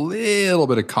 There's a little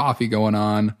bit of coffee going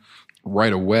on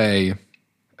right away.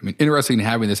 I mean, interesting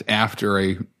having this after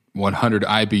a 100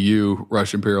 IBU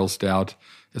Russian Imperial Stout,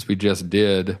 as we just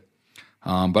did.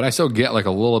 But I still get like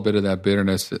a little bit of that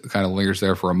bitterness that kind of lingers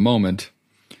there for a moment.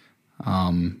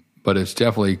 But it's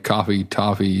definitely coffee,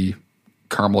 toffee,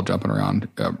 caramel jumping around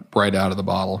right out of the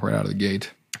bottle, right out of the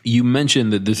gate. You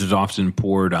mentioned that this is often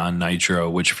poured on nitro,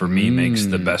 which for me makes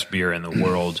the best beer in the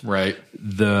world. Right.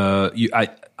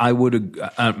 I would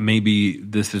maybe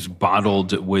this is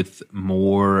bottled with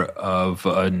more of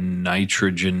a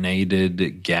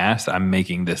nitrogenated gas. I'm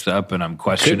making this up and I'm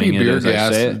questioning it as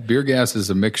I say it. Beer gas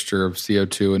is a mixture of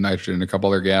CO2 and nitrogen and a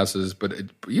couple other gases, but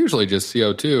usually just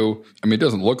CO2. I mean, it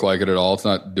doesn't look like it at all. It's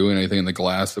not doing anything in the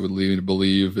glass that would lead me to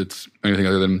believe it's anything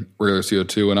other than regular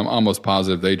CO2. And I'm almost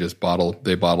positive they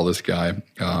bottle this guy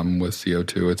with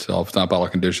CO2 itself. It's not bottle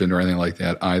conditioned or anything like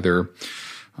that either.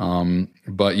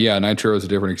 But yeah, nitro is a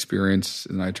different experience.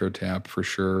 Nitro tap for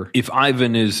sure. If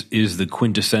Ivan is the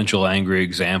quintessential angry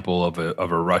example of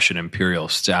a Russian Imperial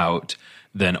Stout,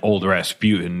 then Old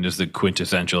Rasputin is the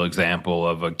quintessential example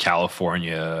of a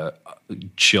California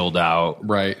chilled out.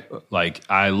 Right. Like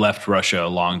I left Russia a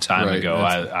long time ago.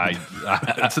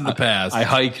 It's in the past. I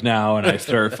hike now and I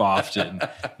surf often.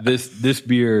 This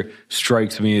beer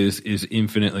strikes me as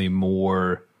infinitely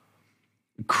more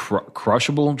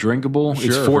crushable, drinkable. Sure,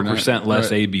 it's 4% less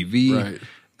ABV.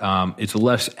 Right. It's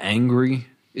less angry.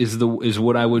 Is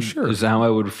what I would is how I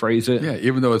would phrase it. Yeah,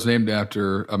 even though it's named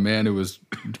after a man who was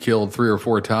killed 3 or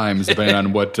 4 times, depending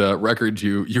on what records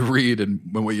you read and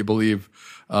what you believe.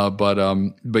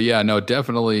 But yeah, no,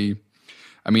 definitely.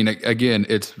 I mean, again,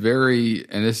 it's very,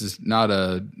 and this is not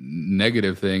a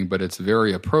negative thing, but it's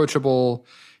very approachable.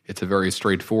 It's a very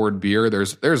straightforward beer.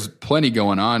 There's plenty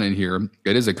going on in here.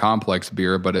 It is a complex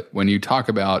beer, but when you talk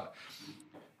about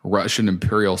Russian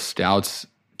Imperial Stouts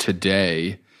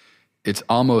today, it's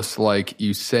almost like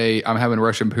you say, I'm having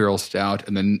Russian Imperial Stout,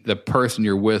 and then the person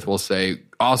you're with will say,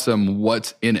 awesome,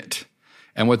 what's in it?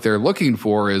 And what they're looking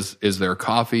for is there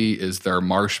coffee? Is there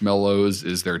marshmallows?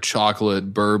 Is there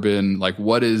chocolate, bourbon? Like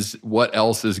what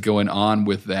else is going on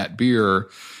with that beer?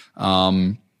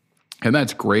 And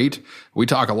that's great. We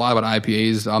talk a lot about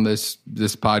IPAs on this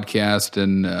podcast,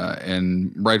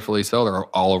 and rightfully so. They're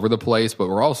all over the place, but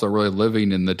we're also really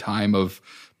living in the time of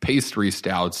pastry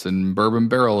stouts and bourbon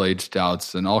barrel aged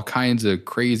stouts and all kinds of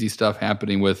crazy stuff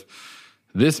happening with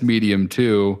this medium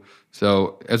too.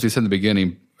 So as we said in the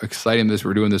beginning, exciting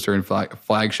we're doing this during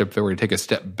Flagship February to take a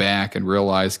step back and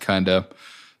realize kind of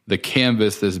the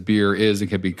canvas this beer is and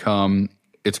can become.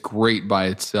 It's great by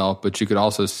itself, but you could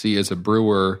also see as a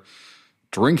brewer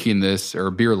drinking this or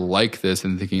a beer like this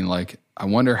and thinking like, I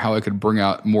wonder how I could bring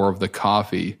out more of the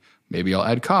coffee. Maybe I'll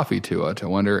add coffee to it. I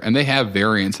wonder. And they have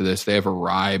variants of this. They have a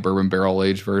rye bourbon barrel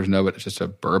aged version of it. It's just a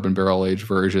bourbon barrel aged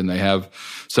version.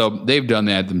 So they've done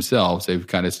that themselves. They've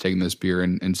kind of taken this beer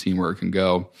and seen where it can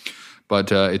go.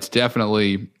 But it's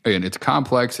definitely, again, it's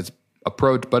complex. It's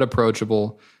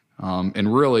approachable,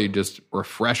 and really just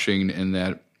refreshing in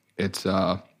that it's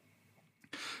not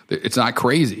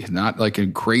crazy. It's not like a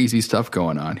crazy stuff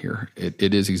going on here.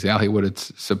 It is exactly what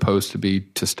it's supposed to be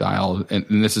to style. And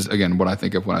this is, again, what I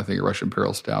think of when I think of Russian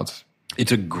Imperial Stouts.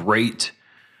 It's a great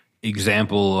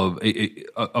example of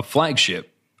a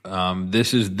flagship.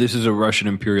 This is a Russian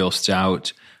Imperial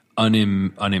Stout,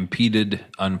 unimpeded,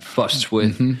 unfussed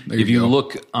with. Mm-hmm. If you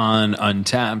look on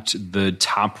Untappd, the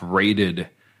top-rated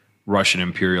Russian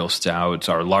Imperial Stouts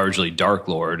are largely Dark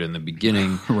Lord in the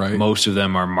beginning. Right. Most of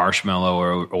them are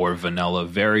marshmallow or vanilla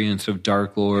variants of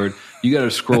Dark Lord. You got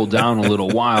to scroll down a little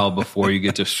while before you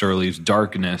get to Surly's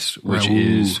Darkness, which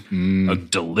is a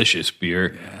delicious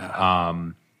beer.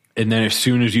 Yeah. And then as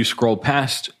soon as you scroll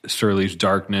past Surly's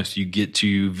Darkness, you get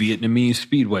to Vietnamese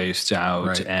Speedway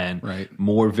Stout and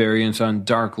more variants on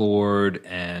Dark Lord.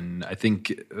 And I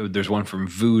think there's one from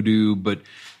Voodoo, but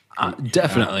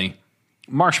Definitely.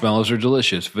 Marshmallows are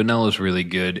delicious. Vanilla is really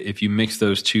good. If you mix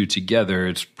those two together,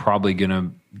 it's probably going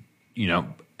to,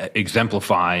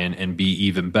 exemplify and be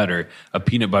even better. A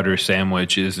peanut butter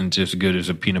sandwich isn't as good as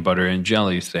a peanut butter and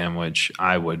jelly sandwich.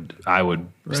 I would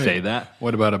say that.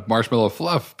 What about a marshmallow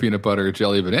fluff peanut butter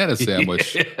jelly banana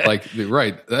sandwich?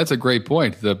 Right. That's a great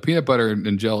point. The peanut butter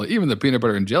and jelly, even the peanut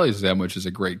butter and jelly sandwich is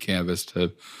a great canvas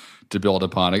to build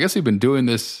upon. I guess we've been doing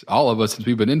this, all of us, since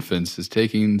we've been infants, is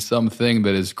taking something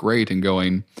that is great and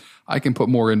going, I can put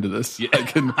more into this. Yeah.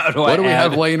 What do we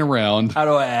have laying around? How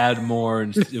do I add more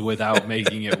without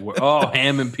making it work? Oh,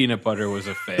 ham and peanut butter was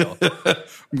a fail. I'm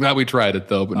glad we tried it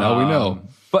though, but now we know.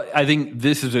 But I think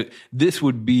this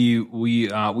would be, we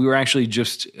were actually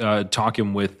just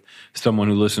talking with someone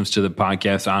who listens to the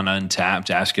podcast on Untapped,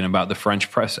 asking about the French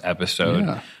Press episode.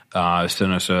 Yeah.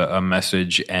 Sent us a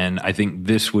message, and I think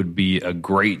this would be a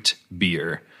great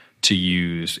beer to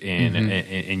use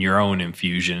in your own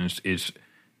infusions. It's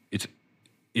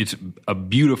a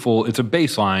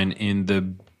baseline in the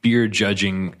beer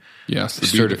judging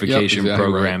certification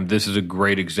program. Right. This is a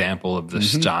great example of the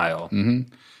style.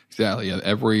 Mm-hmm. Exactly. Yeah.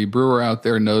 Every brewer out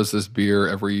there knows this beer.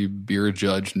 Every beer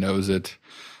judge knows it.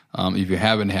 If you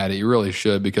haven't had it, you really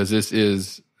should, because this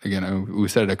is, again, we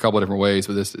said it a couple of different ways,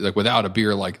 but this, like, without a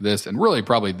beer like this, and really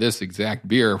probably this exact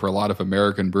beer for a lot of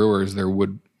American brewers, we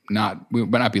would not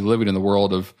be living in the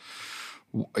world of.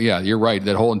 Yeah, you're right.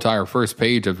 That whole entire first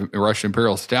page of Russian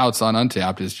Imperial Stouts on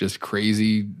Untapped is just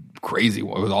crazy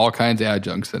with all kinds of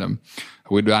adjuncts in them.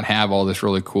 We would not have all this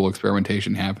really cool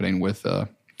experimentation happening with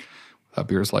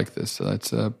beers like this. So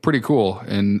that's pretty cool.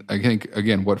 And I think,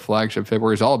 again, what Flagship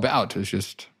February is all about is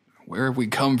just, where have we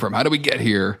come from? How do we get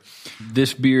here?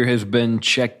 This beer has been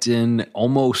checked in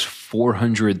almost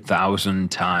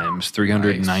 400,000 times,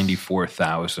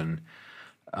 394,000.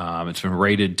 It's been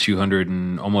rated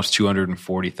almost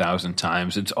 240,000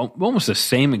 times. It's almost the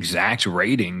same exact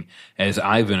rating as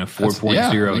Ivan, a 4.02.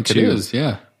 Yeah, I think it is,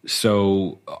 yeah.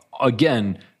 So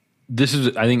again, I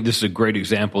think this is a great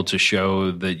example to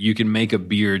show that you can make a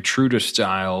beer true to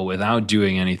style without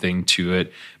doing anything to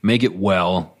it. Make it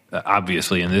well.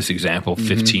 Obviously, in this example,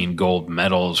 15 gold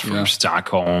medals from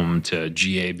Stockholm to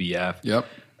GABF. Yep.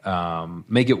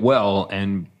 Make it well,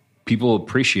 and people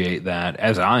appreciate that,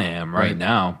 as I am right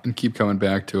now. And keep coming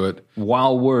back to it.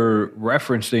 While we're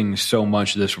referencing so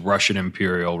much this Russian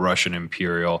Imperial, I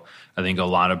think a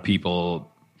lot of people,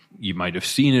 you might have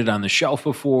seen it on the shelf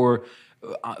before.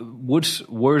 Where's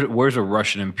a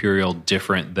Russian Imperial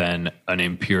different than an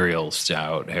Imperial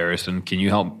Stout, Harrison? Can you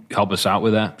help us out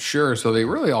with that? Sure. So they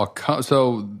really all come.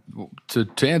 So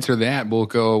to answer that,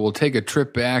 we'll take a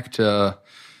trip back to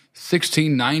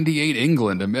 1698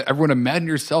 England. Everyone imagine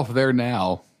yourself there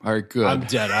now. All right, good. I'm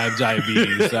dead. I have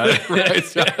diabetes. Right.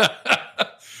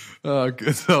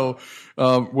 So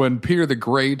when Peter the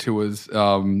Great, who was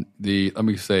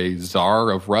the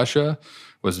Tsar of Russia,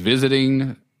 was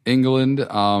visiting England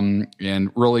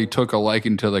and really took a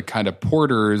liking to the kind of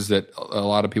porters that a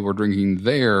lot of people were drinking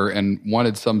there and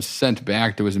wanted some sent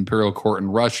back to his imperial court in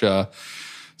Russia.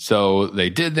 So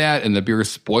they did that, and the beer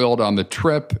spoiled on the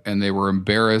trip, and they were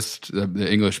embarrassed, the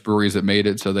English breweries that made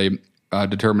it. So they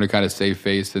determined to kind of save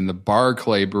face, and the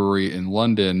Barclay Brewery in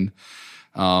London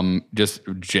just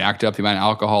jacked up the amount of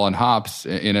alcohol and hops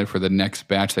in it for the next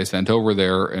batch they sent over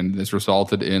there, and this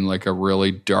resulted in like a really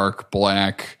dark,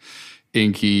 black,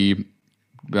 inky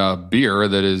beer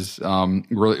that is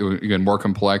really, again, more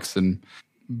complex and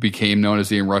became known as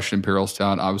the Russian Imperial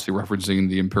Stout, obviously referencing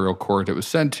the imperial court it was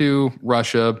sent to,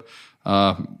 Russia,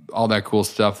 all that cool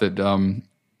stuff that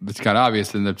that's kind of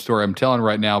obvious in the story I'm telling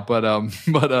right now. But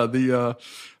the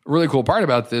really cool part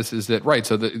about this is that, right,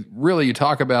 so really you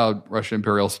talk about Russian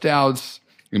Imperial Stouts.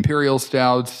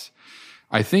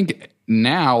 I think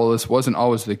now, this wasn't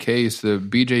always the case. The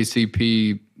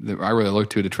BJCP that I really look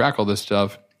to track all this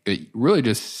stuff, it really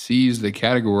just sees the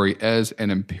category as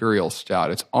an imperial stout.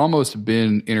 It's almost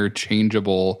been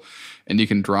interchangeable, and you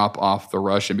can drop off the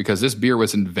Russian, because this beer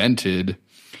was invented,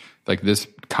 like this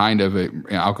kind of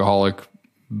alcoholic,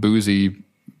 boozy,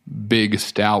 big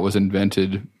stout was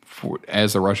invented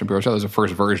as the Russian imperial stout. That was the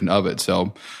first version of it.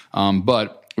 So,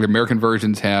 but the American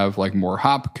versions have like more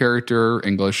hop character,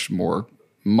 English more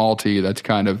malty. That's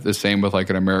kind of the same with like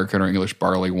an American or English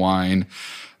barley wine,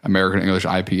 American English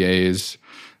IPAs.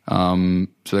 So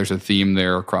there's a theme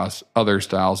there across other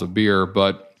styles of beer,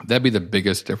 but that'd be the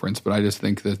biggest difference. But I just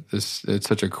think that it's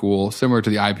such a cool, similar to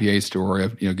the IPA story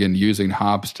of, again, using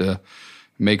hops to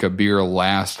make a beer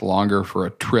last longer for a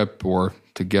trip or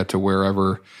to get to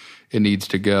wherever it needs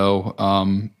to go.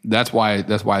 That's why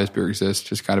this beer exists,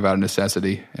 just kind of out of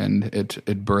necessity, and it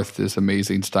birthed this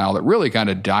amazing style that really kind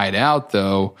of died out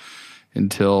though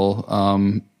until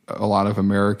a lot of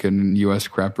American and U.S.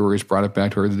 craft breweries brought it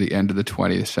back towards the end of the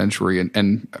 20th century,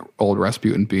 and Old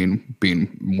Rasputin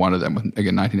being one of them.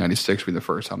 Again, 1996 being the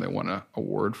first time they won an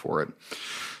award for it.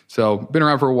 So been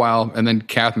around for a while, and then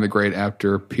Catherine the Great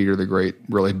after Peter the Great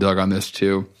really dug on this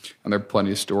too, and there are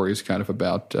plenty of stories kind of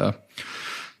about her.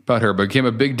 But it became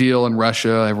a big deal in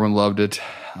Russia. Everyone loved it,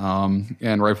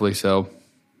 and rightfully so. It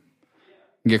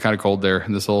can get kind of cold there,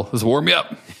 and this will warm me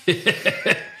up.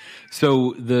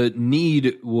 So the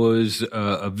need was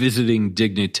a visiting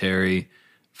dignitary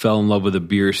fell in love with a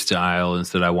beer style and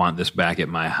said, I want this back at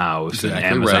my house. Exactly,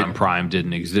 and Amazon right. Prime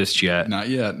didn't exist yet. Not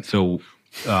yet. So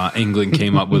England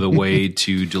came up with a way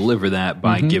to deliver that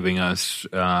by giving us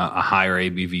a higher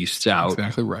ABV stout.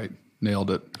 Exactly right.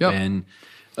 Nailed it. Yep. And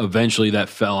eventually that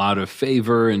fell out of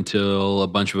favor until a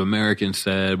bunch of Americans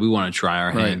said, we want to try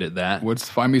our hand at that.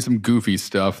 Find me some goofy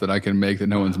stuff that I can make that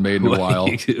no one's made in a while.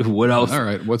 What else? All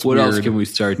right. What weird? Else can we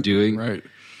start doing? Right.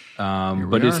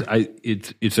 But I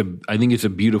think it's a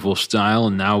beautiful style,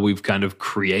 and now we've kind of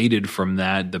created from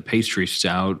that the pastry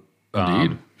stout.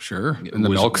 Indeed. Sure. And the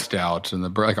milk stout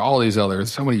and like all these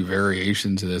others, so many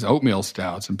variations of this. Oatmeal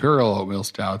stouts, imperial oatmeal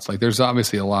stouts. Like there's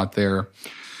obviously a lot there.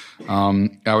 I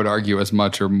would argue as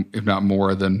much or if not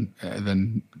more than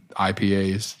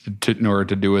IPAs in order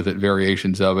to do with it,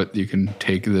 variations of it. You can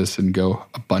take this and go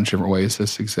a bunch of different ways,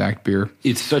 this exact beer.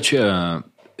 It's such an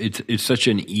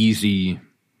easy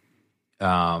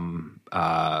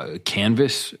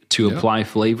canvas to apply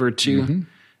flavor to. Mm-hmm.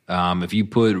 If you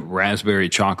put raspberry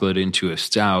chocolate into a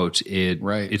stout,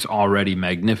 it's already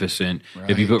magnificent. Right.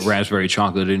 If you put raspberry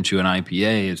chocolate into an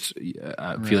IPA,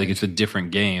 I feel like it's a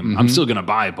different game. Mm-hmm. I'm still going to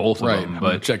buy both of them,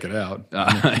 but check it out.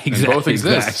 Exactly, both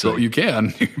exist, exactly. so you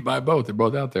can buy both. They're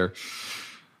both out there.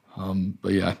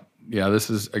 But yeah, this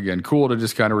is again cool to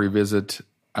just kind of revisit.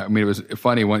 I mean, it was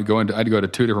funny I had to go to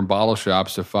two different bottle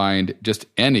shops to find just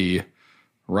any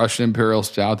Russian Imperial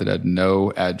Stout that had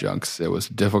no adjuncts. It was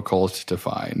difficult to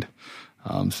find.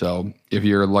 So if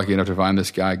you're lucky enough to find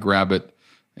this guy, grab it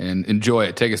and enjoy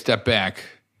it. Take a step back.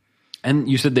 And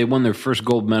you said they won their first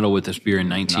gold medal with this beer in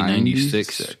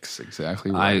 1996.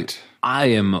 Exactly right. I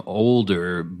am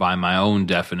older by my own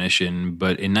definition,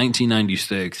 but in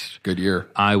 1996, good year.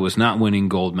 I was not winning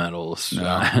gold medals. No.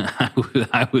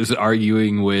 I was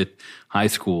arguing with high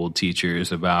school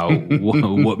teachers about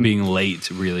what being late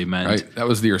really meant. Right. That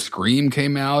was the year Scream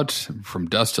came out, From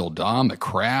Dusk Till Dawn, The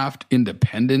Craft,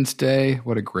 Independence Day.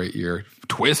 What a great year.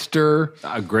 Twister.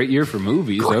 A great year for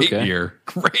movies. Great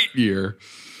year.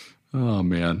 Oh,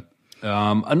 man.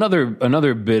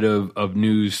 Another bit of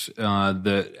news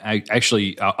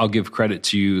that I'll give credit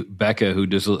to Becca, who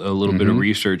does a little bit of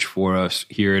research for us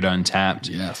here at Untapped.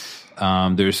 Yes.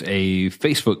 There's a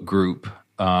Facebook group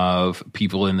of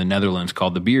people in the Netherlands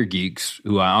called the Beer Geeks,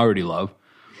 who I already love.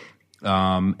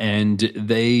 And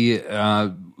they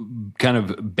kind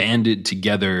of banded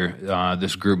together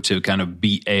this group to kind of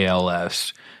beat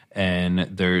ALS. And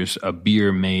there's a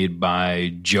beer made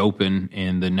by Jopen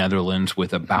in the Netherlands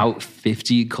with about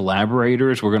 50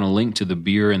 collaborators. We're going to link to the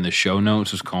beer in the show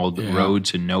notes. It's called Road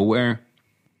to Nowhere.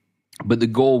 But the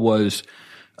goal was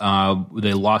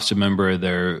they lost a member of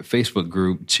their Facebook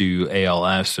group to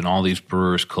ALS, and all these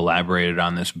brewers collaborated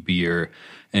on this beer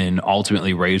and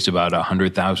ultimately raised about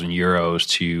 100,000 euros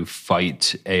to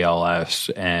fight ALS.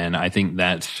 And I think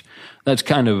that's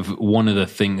kind of one of the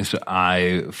things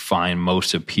I find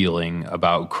most appealing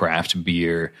about craft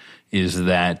beer is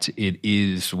that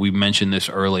we mentioned this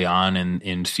early on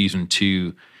in season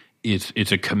 2,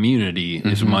 it's a community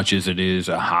as much as it is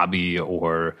a hobby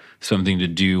or something to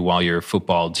do while your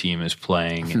football team is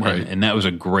playing. Right. And that was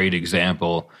a great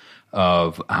example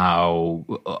of how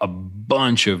a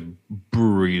bunch of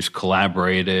breweries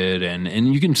collaborated,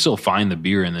 and you can still find the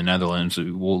beer in the Netherlands.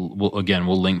 We'll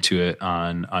link to it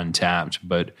on Untapped.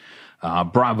 But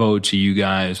bravo to you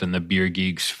guys and the Beer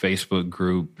Geeks Facebook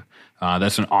group.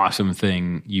 That's an awesome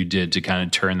thing you did to kind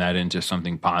of turn that into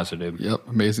something positive. Yep,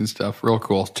 amazing stuff. Real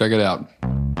cool. Check it out.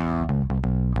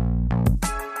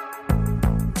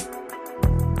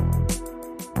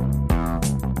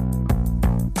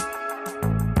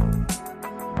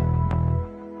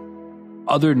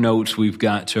 Other notes we've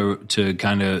got to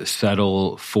kind of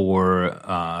settle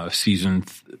for season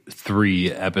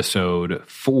 3, episode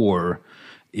 4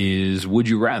 is Would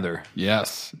You Rather?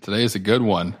 Yes, today is a good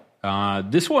one.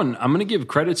 This one, I'm going to give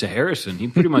credit to Harrison. He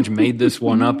pretty much made this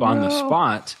one up on the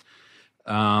spot.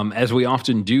 As we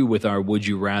often do with our Would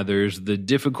You Rathers, the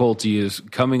difficulty is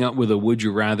coming up with a Would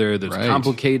You Rather that's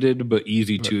complicated but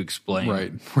easy to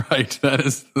explain. Right.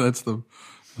 That's the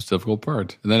most difficult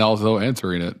part. And then also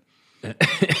answering it.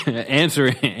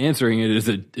 Answering it is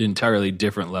an entirely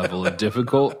different level of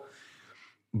difficult.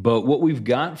 But what we've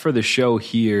got for the show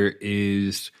here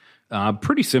is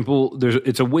pretty simple.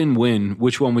 It's a win-win.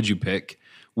 Which one would you pick?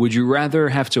 Would you rather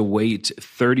have to wait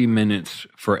 30 minutes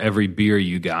for every beer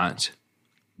you got,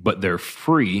 but they're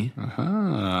free,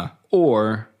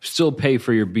 or still pay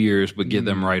for your beers but get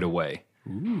them right away?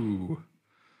 Ooh.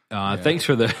 Thanks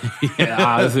for the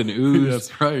ahs and oohs.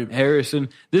 That's right. Harrison.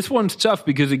 This one's tough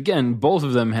because, again, both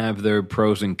of them have their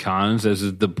pros and cons, as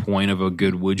is the point of a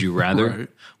good Would You Rather. Right.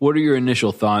 What are your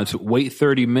initial thoughts? Wait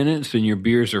 30 minutes and your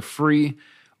beers are free,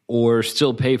 or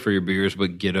still pay for your beers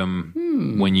but get them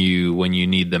when you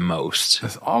need them most?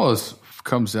 This almost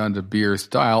comes down to beer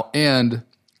style, and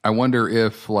I wonder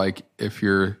if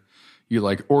you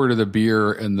order the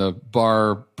beer and the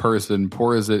bar person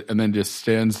pours it and then just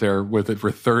stands there with it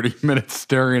for 30 minutes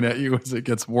staring at you as it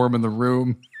gets warm in the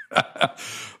room.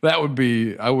 That would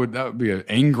be an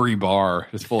angry bar.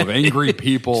 It's full of angry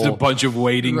people. Just a bunch of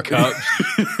waiting cups.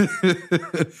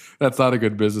 That's not a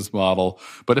good business model.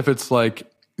 But if it's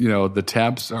the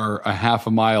taps are a half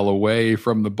a mile away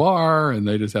from the bar and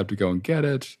they just have to go and get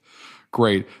it,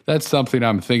 great. That's something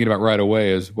I'm thinking about right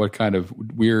away, is what kind of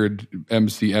weird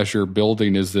MC Escher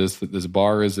building is this that this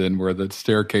bar is in, where the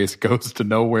staircase goes to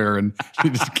nowhere and you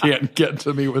just can't get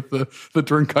to me with the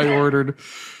drink I ordered.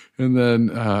 And then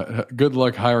good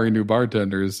luck hiring new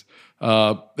bartenders.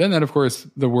 And then, of course,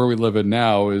 the world we live in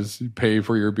now is pay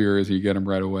for your beers, you get them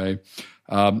right away.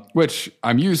 Which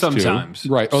I'm used sometimes. to.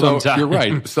 Right. Although you're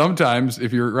right. Sometimes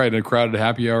if you're in a crowded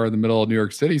happy hour in the middle of New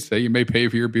York City, say, you may pay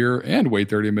for your beer and wait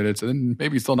 30 minutes and then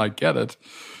maybe still not get it.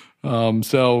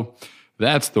 So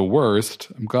that's the worst.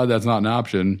 I'm glad that's not an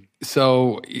option.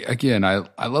 So again,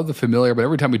 I love the familiar, but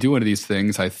every time we do one of these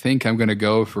things, I think I'm going to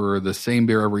go for the same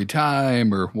beer every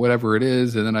time or whatever it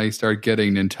is. And then I start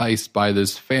getting enticed by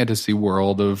this fantasy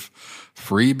world of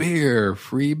free beer.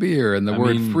 And the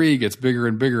word free gets bigger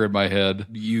and bigger in my head.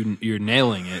 You're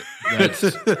nailing it.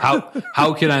 That's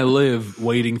how can I live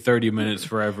waiting 30 minutes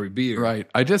for every beer? Right.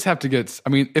 I just have to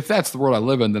if that's the world I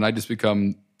live in, then I just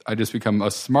become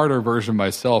a smarter version of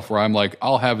myself, where I'm like,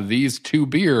 I'll have these 2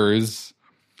 beers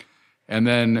and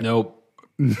then nope.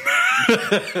 That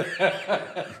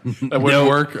wouldn't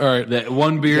work. All right, that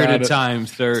one beer at a time,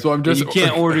 sir. So you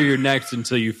can't order your next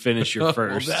until you finish your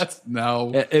first.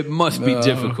 It must be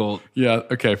difficult. Yeah.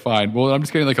 Okay. Fine. Well, I'm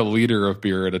just getting a liter of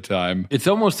beer at a time. It's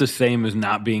almost the same as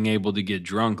not being able to get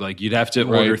drunk. You'd have to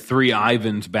order 3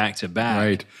 Ivans back to back.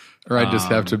 Right. Or I just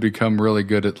have to become really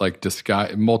good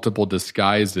at multiple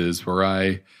disguises,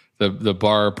 where the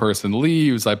bar person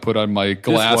leaves, I put on my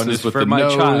glasses with the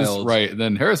nose. Child. Right. And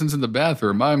then Harrison's in the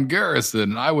bathroom. I'm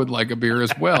Garrison. I would like a beer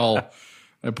as well.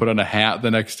 I put on a hat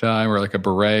the next time, or a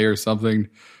beret or something.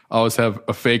 I always have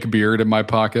a fake beard in my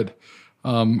pocket,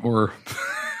 or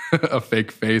a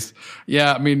fake face.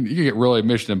 Yeah. You can get really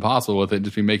Mission Impossible with it.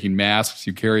 Just be making masks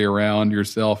you carry around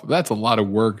yourself. That's a lot of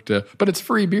work but it's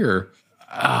free beer.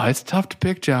 It's tough to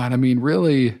pick, John.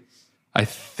 Really, I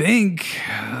think,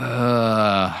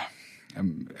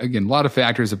 again, a lot of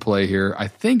factors at play here. I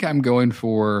think I'm going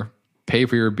for pay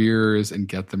for your beers and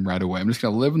get them right away. I'm just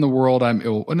going to live in the world I'm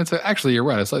ill. And actually, you're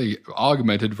right. It's like the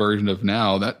augmented version of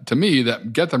now. That, to me,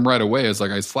 that get them right away is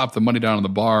like I slap the money down on the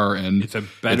bar and it's a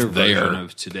better version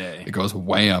of today. It goes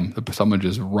wham. Someone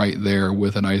just right there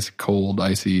with an ice cold,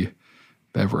 icy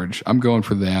beverage. I'm going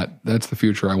for that. That's the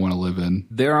future I want to live in.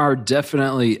 There are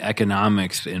definitely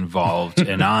economics involved,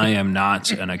 and I am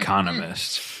not an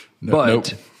economist.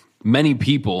 But many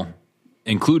people,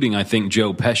 including I think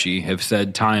Joe Pesci, have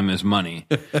said time is money.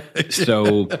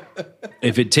 So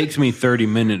if it takes me 30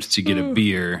 minutes to get a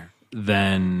beer,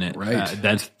 then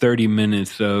that's 30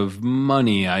 minutes of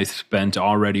money I spent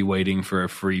already waiting for a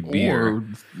free beer.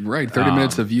 30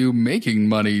 minutes of you making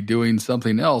money doing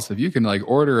something else. If you can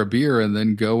order a beer and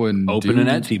then go and open an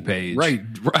Etsy page. Right.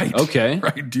 Okay.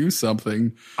 Right, do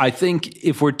something. I think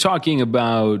if we're talking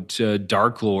about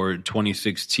Dark Lord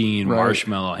 2016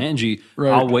 Marshmallow Hanji,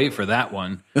 I'll wait for that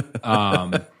one.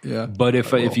 Yeah. But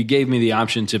if you gave me the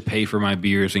option to pay for my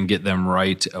beers and get them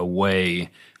right away,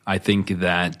 I think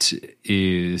that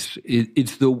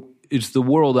it's the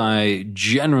world I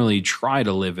generally try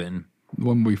to live in.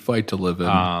 When we fight to live in.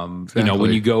 Exactly.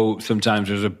 When you go, sometimes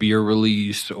there's a beer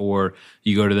release or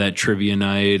you go to that trivia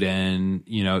night and,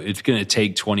 it's going to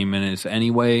take 20 minutes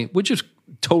anyway, which is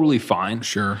totally fine.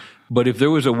 Sure. But if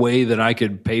there was a way that I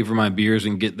could pay for my beers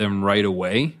and get them right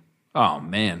away, Oh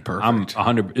man, Perfect. I'm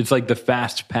 100. It's like the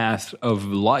fast path of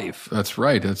life. That's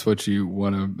right. That's what you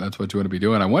want to. That's what you want to be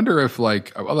doing. I wonder if,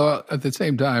 like, although at the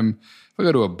same time, if I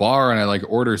go to a bar and I like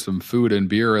order some food and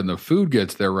beer, and the food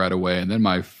gets there right away, and then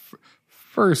my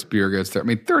first beer gets there. I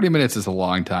mean, 30 minutes is a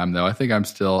long time, though. I think I'm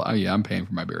still. Oh yeah, I'm paying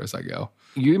for my beer as I go.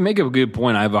 You make a good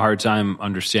point. I have a hard time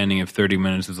understanding if 30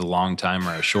 minutes is a long time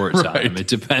or a short time. Right. It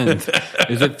depends.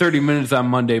 Is it 30 minutes on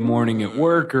Monday morning at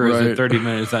work, or is Right. it 30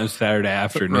 minutes on Saturday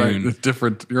afternoon? Right. It's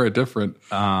different. You're right. Different.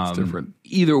 It's different.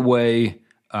 Either way,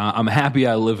 I'm happy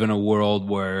I live in a world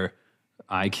where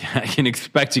I can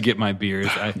expect to get my beers.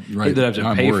 I Right. hate that I have to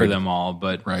I'm pay for worried. them all,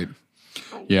 but Right.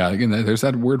 Yeah. Again, there's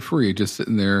that word free, just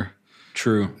sitting there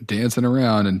true. dancing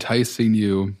around, enticing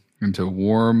you into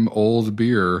warm old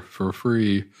beer for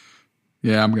free.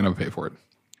 Yeah, I'm going to pay for it.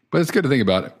 But it's good to think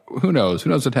about it. Who knows? Who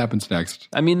knows what happens next?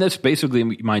 I mean, that's basically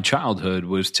my childhood,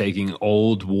 was taking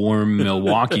old, warm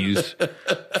Milwaukee's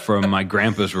from my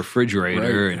grandpa's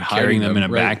refrigerator Right. and Hiding carrying them in a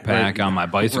them. Right, backpack right. on my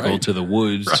bicycle Right. to the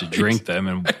woods to Right. drink them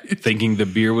and thinking the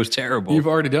beer was terrible. You've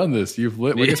already done this. You've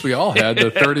lit. I guess we all had the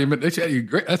 30 minutes.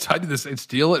 That's how I did this. I'd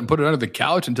steal it and put it under the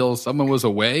couch until someone was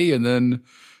away, and then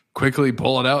quickly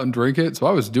pull it out and drink it. So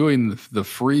I was doing the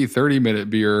free 30-minute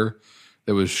beer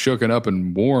that was shooken up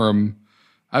and warm.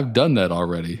 I've done that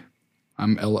already.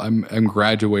 I'm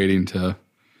graduating to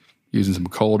using some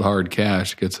cold hard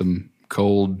cash to get some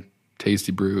cold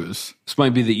tasty brews. This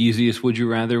might be the easiest would you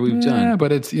rather we've done. Yeah,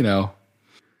 but it's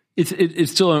It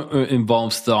still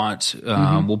involves thought.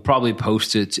 We'll probably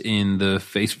post it in the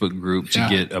Facebook group to Yeah.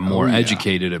 get a more yeah.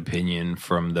 educated opinion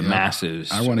from the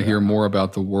masses. I want to hear more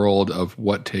about the world of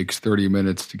what takes 30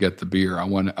 minutes to get the beer. I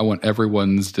want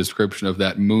everyone's description of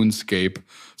that moonscape.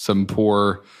 Some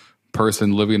poor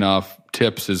person living off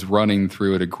tips is running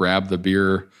through to grab the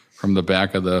beer from the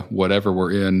back of the whatever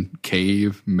we're in,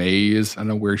 cave, maze. I don't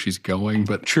know where she's going,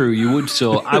 but True,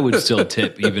 I would still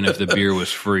tip even if the beer was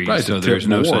free. Right, So to there's tip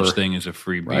no more. such thing as a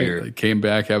free right, beer. they came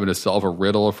back having to solve a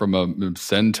riddle from a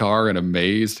centaur in a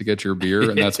maze to get your beer,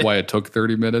 and that's why it took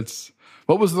 30 minutes.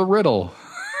 What was the riddle?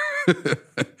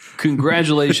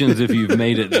 Congratulations if you've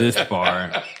made it this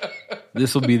far.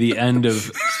 This will be the end of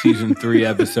season 3,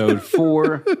 episode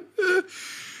 4.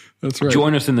 That's right.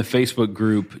 Join us in the Facebook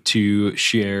group to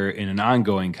share in an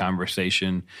ongoing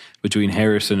conversation between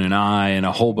Harrison and I and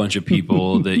a whole bunch of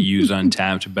people that use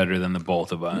Untapped better than the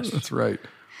both of us. That's right.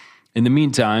 In the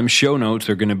meantime, show notes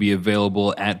are going to be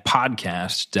available at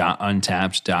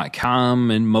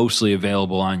podcast.untapped.com and mostly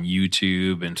available on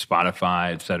YouTube and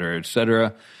Spotify, et cetera, et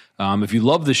cetera. If you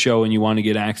love the show and you want to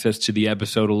get access to the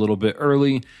episode a little bit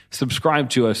early, subscribe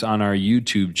to us on our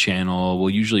YouTube channel. We'll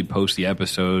usually post the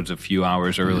episodes a few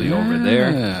hours early over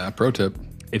there. Yeah, pro tip.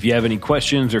 If you have any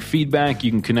questions or feedback, you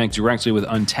can connect directly with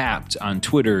Untapped on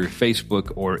Twitter,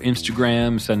 Facebook, or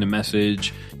Instagram. Send a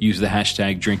message, use the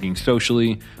hashtag Drinking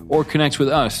Socially, or connect with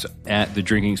us at the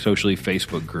Drinking Socially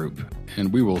Facebook group.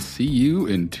 And we will see you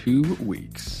in 2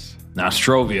 weeks.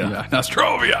 Nostrovia.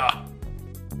 Nostrovia.